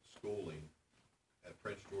prerequisite schooling at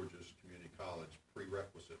Prince George's Community College,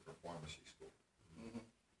 prerequisite for pharmacy school. Mm-hmm.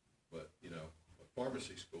 But a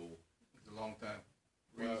pharmacy school, It's a long time.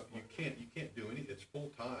 well, you can't do any. It's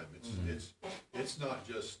full time. It's not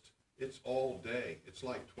just. It's all day. It's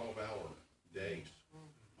like 12-hour days.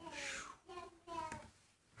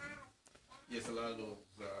 Yes, a lot of those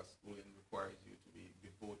schooling requires you to be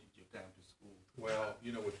devoted your time to school. Well,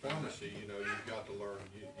 with pharmacy, you've got to learn.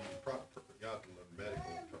 You got to learn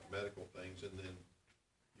medical things, and then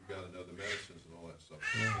you've got to know the medicines and all that stuff.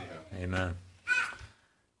 Anyhow. Amen.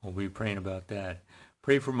 We'll be praying about that.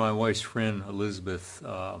 Pray for my wife's friend Elizabeth.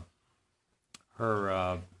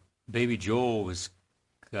 Her baby Joel was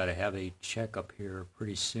got to have a checkup here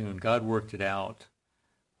pretty soon. God worked it out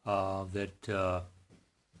that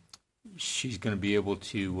she's going to be able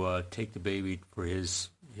to take the baby for his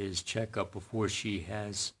checkup before she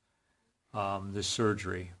has the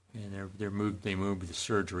surgery, and they moved the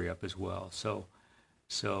surgery up as well. So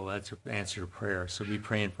that's an answer to prayer. So be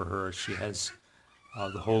praying for her. She has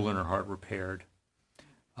the hole in her heart repaired.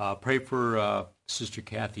 Pray for Sister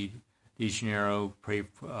Kathy DeGennaro. Pray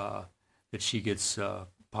that she gets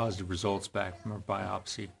positive results back from her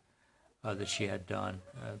biopsy that she had done.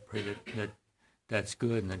 Pray that's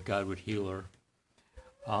good and that God would heal her.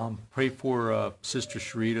 Pray for Sister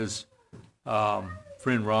Sharita's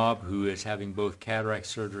friend Rob, who is having both cataract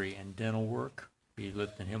surgery and dental work. Be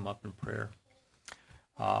lifting him up in prayer.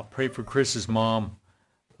 Pray for Chris's mom,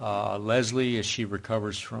 Leslie, as she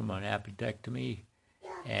recovers from an appendectomy.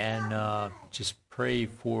 And just pray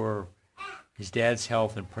for his dad's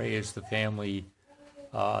health, and pray as the family,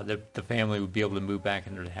 that the family would be able to move back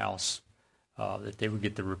into the house, that they would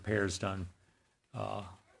get the repairs done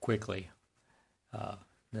quickly.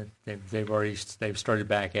 They've started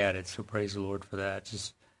back at it, so praise the Lord for that.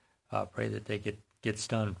 Just pray that they gets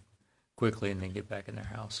done quickly and then get back in their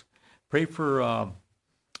house. Pray for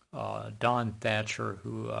Don Thatcher,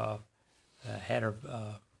 who had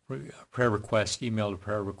a prayer request, emailed a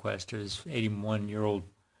prayer request. His 81-year-old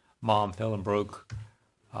mom fell and broke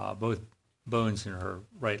both bones in her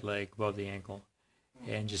right leg above the ankle,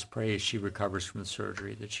 and just pray as she recovers from the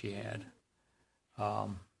surgery that she had.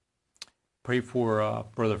 Pray for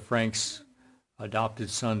Brother Frank's adopted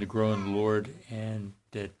son to grow in the Lord, and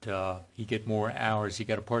that he get more hours. He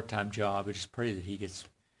got a part-time job. I just pray that he gets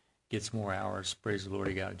more hours. Praise the Lord,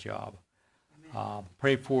 he got a job.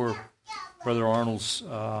 Pray for Brother Arnold's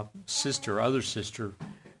other sister,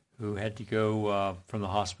 who had to go from the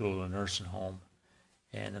hospital to a nursing home,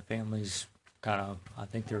 and the family's I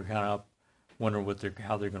think they're kind of wondering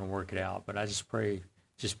how they're going to work it out. But I just pray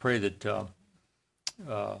that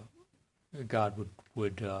God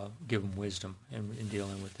would give them wisdom in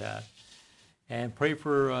dealing with that. And pray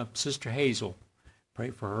for Sister Hazel.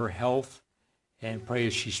 Pray for her health, and pray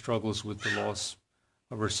as she struggles with the loss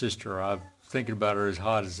of her sister. I'm thinking about her as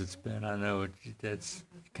hot as it's been. I know that's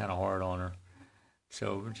kind of hard on her.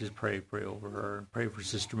 So just pray over her, and pray for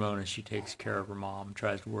Sister Mona as she takes care of her mom,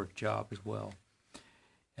 tries to work a job as well.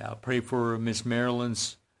 Pray for Miss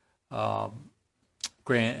Marilyn's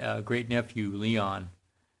great nephew Leon.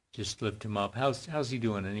 Just lift him up. How's he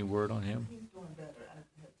doing? Any word on him? He's doing better. I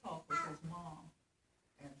had talked with his mom,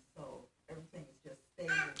 and so everything is just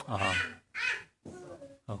stable.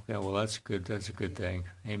 Okay, well that's good. That's a good thing.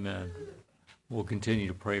 Amen. We'll continue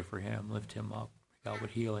to pray for him, lift him up. God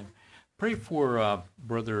would heal him. Pray for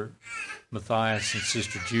Brother Matthias and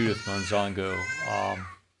Sister Judith Manzango.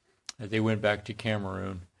 They went back to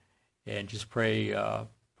Cameroon, and just pray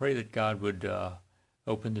that God would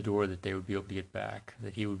open the door, that they would be able to get back,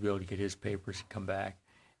 that he would be able to get his papers and come back,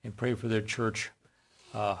 and pray for their church,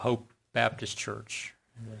 Hope Baptist Church.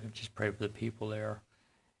 Just pray for the people there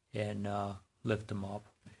and lift them up.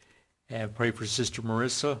 And pray for Sister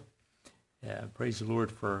Marissa. Praise the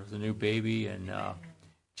Lord for the new baby, and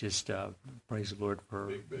just praise the Lord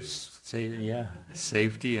for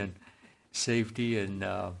safety and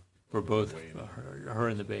for both her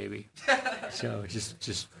and the baby. So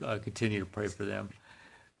just continue to pray for them.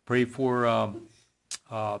 Pray for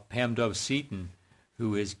Pam Dove Seaton,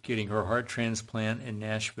 who is getting her heart transplant in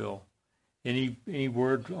Nashville. Any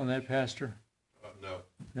word on that, Pastor? No.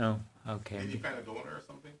 No? Okay. Any kind of daughter or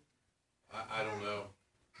something? I don't know.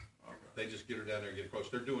 Okay. They just get her down there and get close.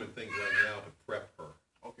 They're doing things right now to prep her.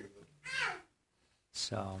 Okay, good.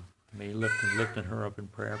 So, may lifting her up in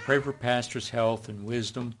prayer. Pray for Pastor's health and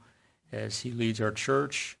wisdom as he leads our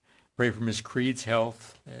church. Pray for Miss Creed's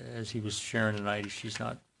health, as he was sharing tonight. She's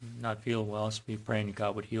not feeling well, so be praying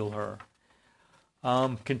God would heal her.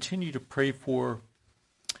 Continue to pray for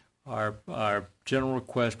our general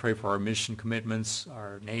request. Pray for our mission commitments,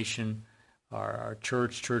 our nation, our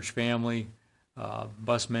church family,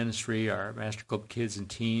 bus ministry, our Master Club kids and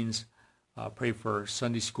teens. Pray for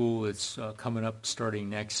Sunday school. It's coming up starting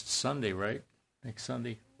next Sunday, right? Next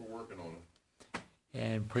Sunday. We're working on it.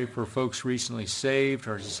 And pray for folks recently saved,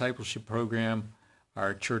 our discipleship program,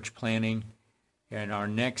 our church planning, and our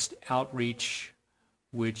next outreach,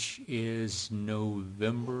 which is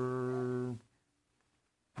November,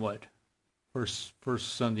 what? First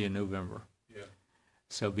Sunday in November. Yeah.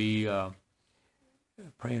 So be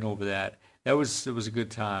praying over that. It was a good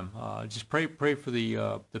time. Just pray for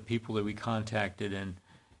the people that we contacted and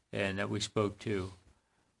that we spoke to.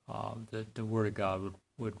 That the Word of God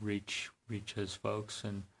would reach His folks,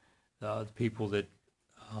 and the people that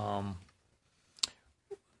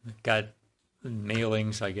got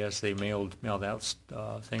mailings. I guess they mailed out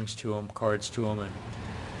things to them, cards to them, and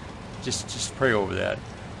just pray over that.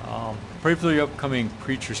 Pray for the upcoming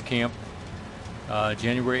Preachers Camp,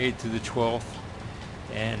 January 8th through the 12th.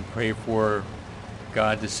 And pray for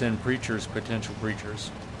God to send preachers, potential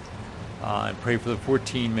preachers. And pray for the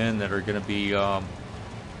 14 men that are going to be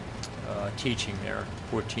teaching there,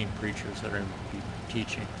 14 preachers that are going to be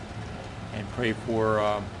teaching. And pray for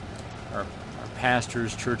our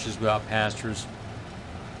pastors, churches without pastors.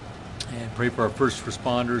 And pray for our first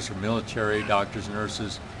responders, our military, doctors,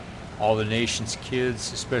 nurses, all the nation's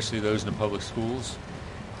kids, especially those in the public schools.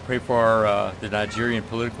 Pray for the Nigerian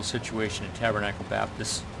political situation in Tabernacle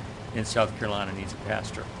Baptist in South Carolina needs a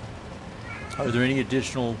pastor. Are there any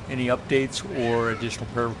updates or additional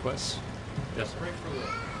prayer requests? Yes, sir. Pray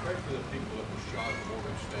for the people that were shot in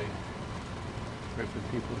Morgan State. Pray for the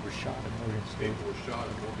people that were shot in Morgan State. People were shot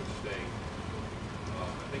in Morgan State. I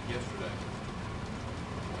think yesterday.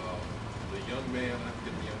 The young man, I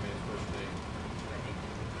forget the young man's first name.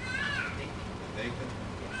 Nathan.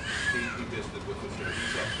 He visited with us here.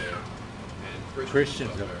 He's up there, and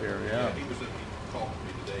Christian's up there. Yeah. He talked to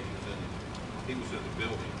me today. He was in the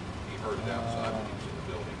building. He heard it outside when he was in the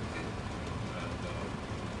building. And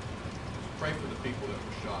just pray for the people that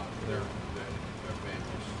were shot, for their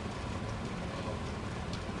families.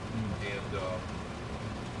 And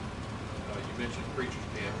you mentioned Preachers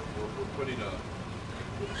Camp. We're putting a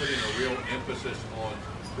real emphasis on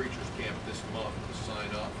Preachers Camp this month to sign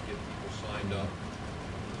up, get people signed up.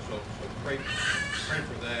 So pray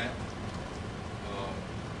for that,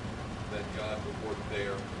 that God would work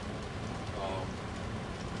there.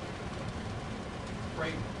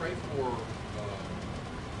 Pray for a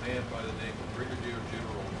man by the name of Brigadier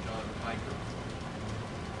General John Piker.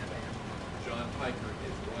 John Piker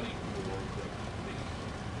is running for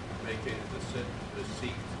the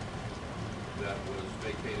seat that was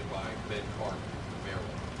vacated by Ben Carter in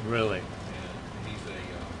Maryland. Really? And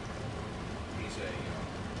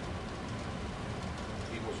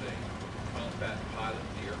he was a combat pilot in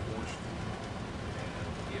the Air Force, and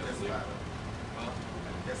he has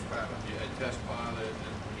test pilot,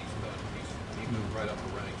 and he moved right up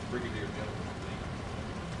the ranks. Brigadier General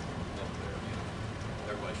up there,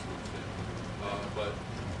 everybody salutes him. But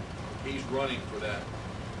he's running for that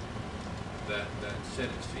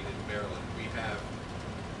Senate seat in Maryland. We have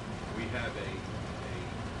we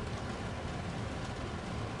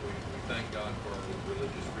thank God for our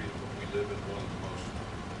religious freedom, but we live in one of the most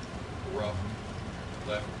corrupt,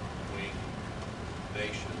 left-wing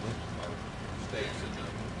nations or states in the.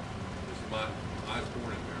 I was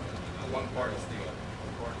born in Maryland. And One-party state.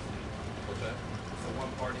 What's that? It's a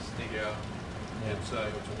one-party state. Yeah. It's a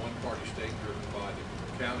one-party state driven by the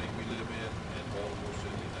county we live in and Baltimore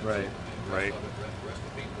City. And that's Right. it. And the Right. rest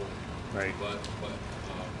of the people. Right. But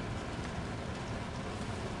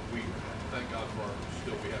we thank God for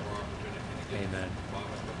we have our opportunity to get Amen.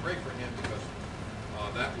 But pray for him because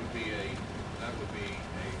that would be a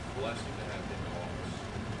blessing to have him in office.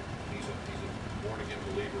 He's a born again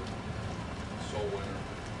believer, soul winner.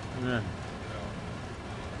 Amen. And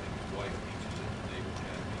his wife teaches at the Naval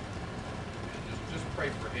Academy. And just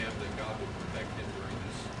pray for him that God will protect him during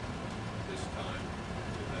this time.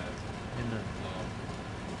 That Amen.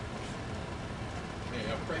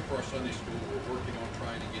 pray pray for our Sunday school. We're working on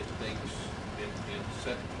trying to get things in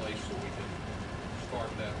set in place so we can start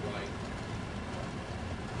that right.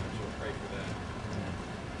 So pray for that.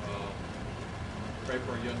 Pray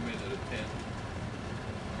for our young men that attend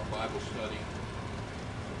our Bible study.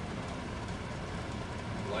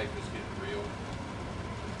 Life is getting real.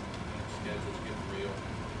 And schedule's getting real.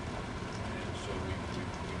 And so it's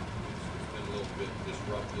been a little bit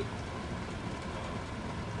disrupted.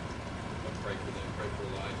 But pray for them. Pray for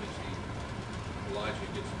Elijah. Elijah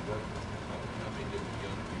gets to work with how many different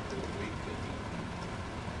young people a week that he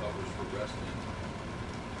covers for wrestling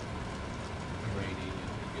training,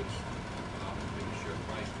 and he gets an opportunity to share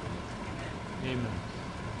Christ with them. Amen.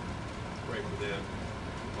 Pray for them,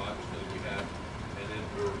 the Bible study we have. And then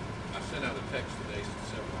I sent out a text today to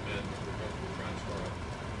several men. We're trying to start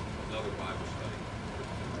another Bible study for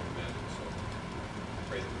more men. And so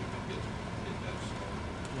pray that we can get that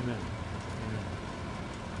started. Amen. Amen.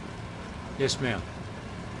 Yes, ma'am.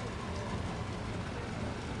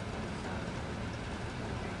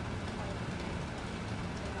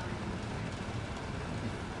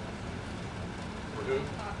 For who?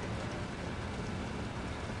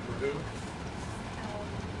 For who?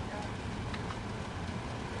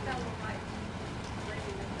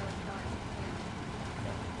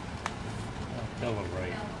 Tell her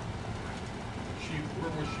right.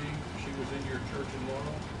 Where was she? She was in your church in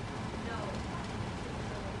Laurel?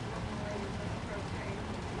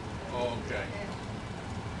 Oh, okay.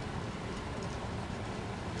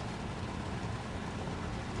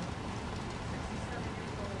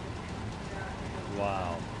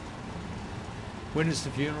 Wow. When is the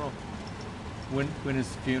funeral? When is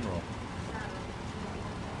the funeral?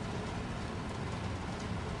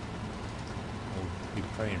 We'll be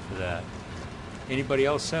praying for that. Anybody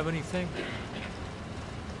else have anything?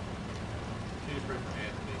 Can you pray for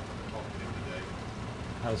Anthony? Talk to him today.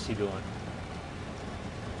 How's he doing?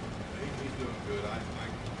 He's doing good. I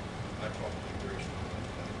talked to him very soon.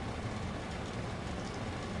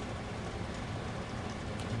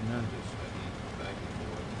 Amen. Thank you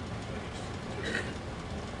for it.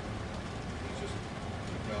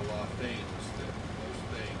 He's got a lot of things those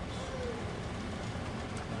things.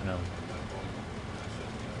 I know. I said,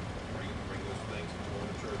 bring those things and go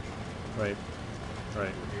to church. Right.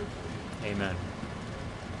 Right. We're here for you. Amen.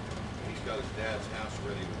 He's got his dad's house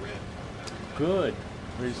ready to rent. And everything. Good.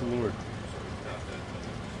 Praise the Lord. So he's got that done.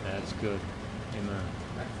 That's good. Amen.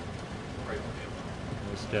 Pray for him.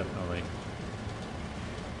 Most definitely.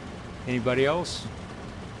 Anybody else?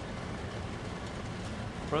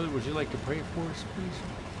 Brother, would you like to pray for us, please?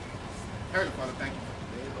 Heavenly Father, thank you for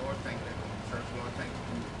today, Lord. Thank you for the church, Lord. Thank you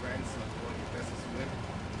for your grandson, Lord. You bless us with.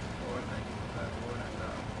 Lord, thank you for that, Lord. And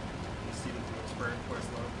you see the Lord's prayer requests,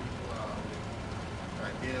 Lord. People,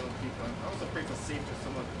 ideal people. And I also pray for safety of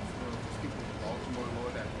some of those people in Baltimore,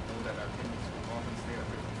 Lord, that we know that are in this orphans there,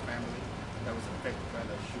 pray for the family that was affected by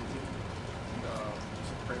that shooting. And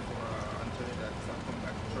just pray for Anthony that's coming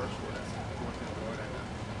back to church, Lord. That's important, Lord. And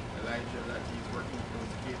Elijah, that he's working with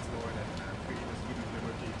those kids, Lord. And I pray you just give him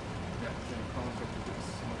liberty. That you can contact with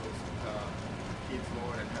some of those kids,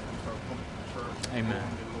 Lord, and have them start coming to church. Amen.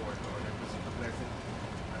 And the Lord, that was a blessing.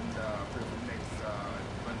 And pray for the next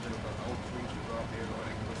evangelical outreach we go out there, Lord,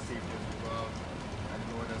 and give us safety as we go out. And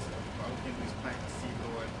Lord, as our can do is plant the seed,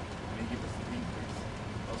 Lord, and give us the increase.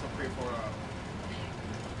 Also pray for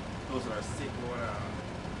those that are sick, Lord,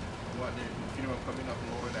 what the funeral coming up,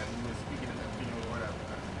 Lord, and we were speaking at that funeral, Lord, that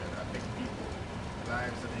affect people,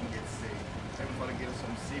 lives that didn't get saved. Heavenly Father, give us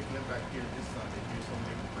some safe live back here this Sunday. Give us some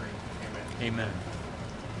way to pray. Amen. Amen.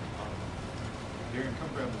 Darren, come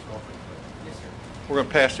grab this offering plate. Yes, sir. We're going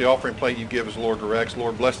to pass the offering plate you give as the Lord directs.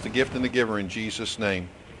 Lord, bless the gift and the giver in Jesus' name.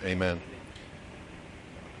 Amen.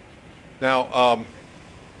 Now,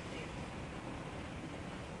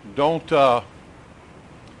 don't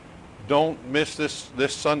miss this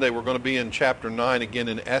Sunday. We're going to be in chapter 9 again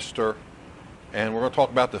in Esther, and we're going to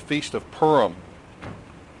talk about the Feast of Purim.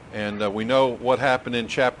 And we know what happened in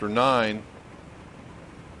chapter 9.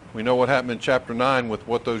 We know what happened in chapter 9 with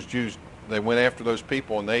what those Jews, they went after those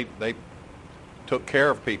people, and they took care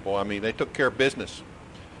of people. I mean, they took care of business.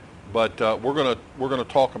 But we're gonna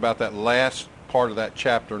talk about that last part of that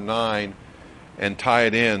chapter 9 and tie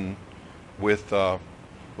it in with the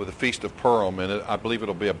Feast of Purim, and I believe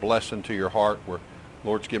it'll be a blessing to your heart. Where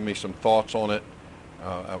Lord's given me some thoughts on it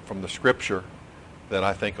from the Scripture that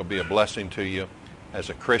I think will be a blessing to you as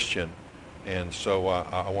a Christian. And so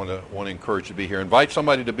I want to encourage you to be here. Invite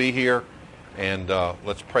somebody to be here, and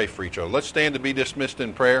let's pray for each other. Let's stand to be dismissed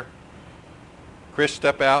in prayer. Chris,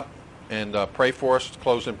 step out and pray for us.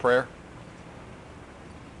 Close in prayer.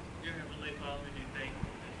 Dear Heavenly Father, we do thank you for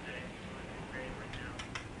this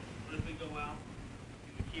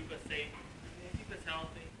keep us safe, keep us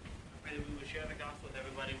healthy. I pray that we would share the gospel with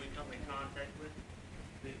everybody we come in contact with.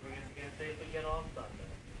 Please bring us again safely again on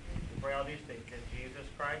Sunday. We pray all these things in Jesus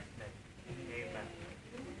Christ's name. Amen.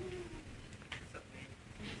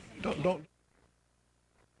 Don't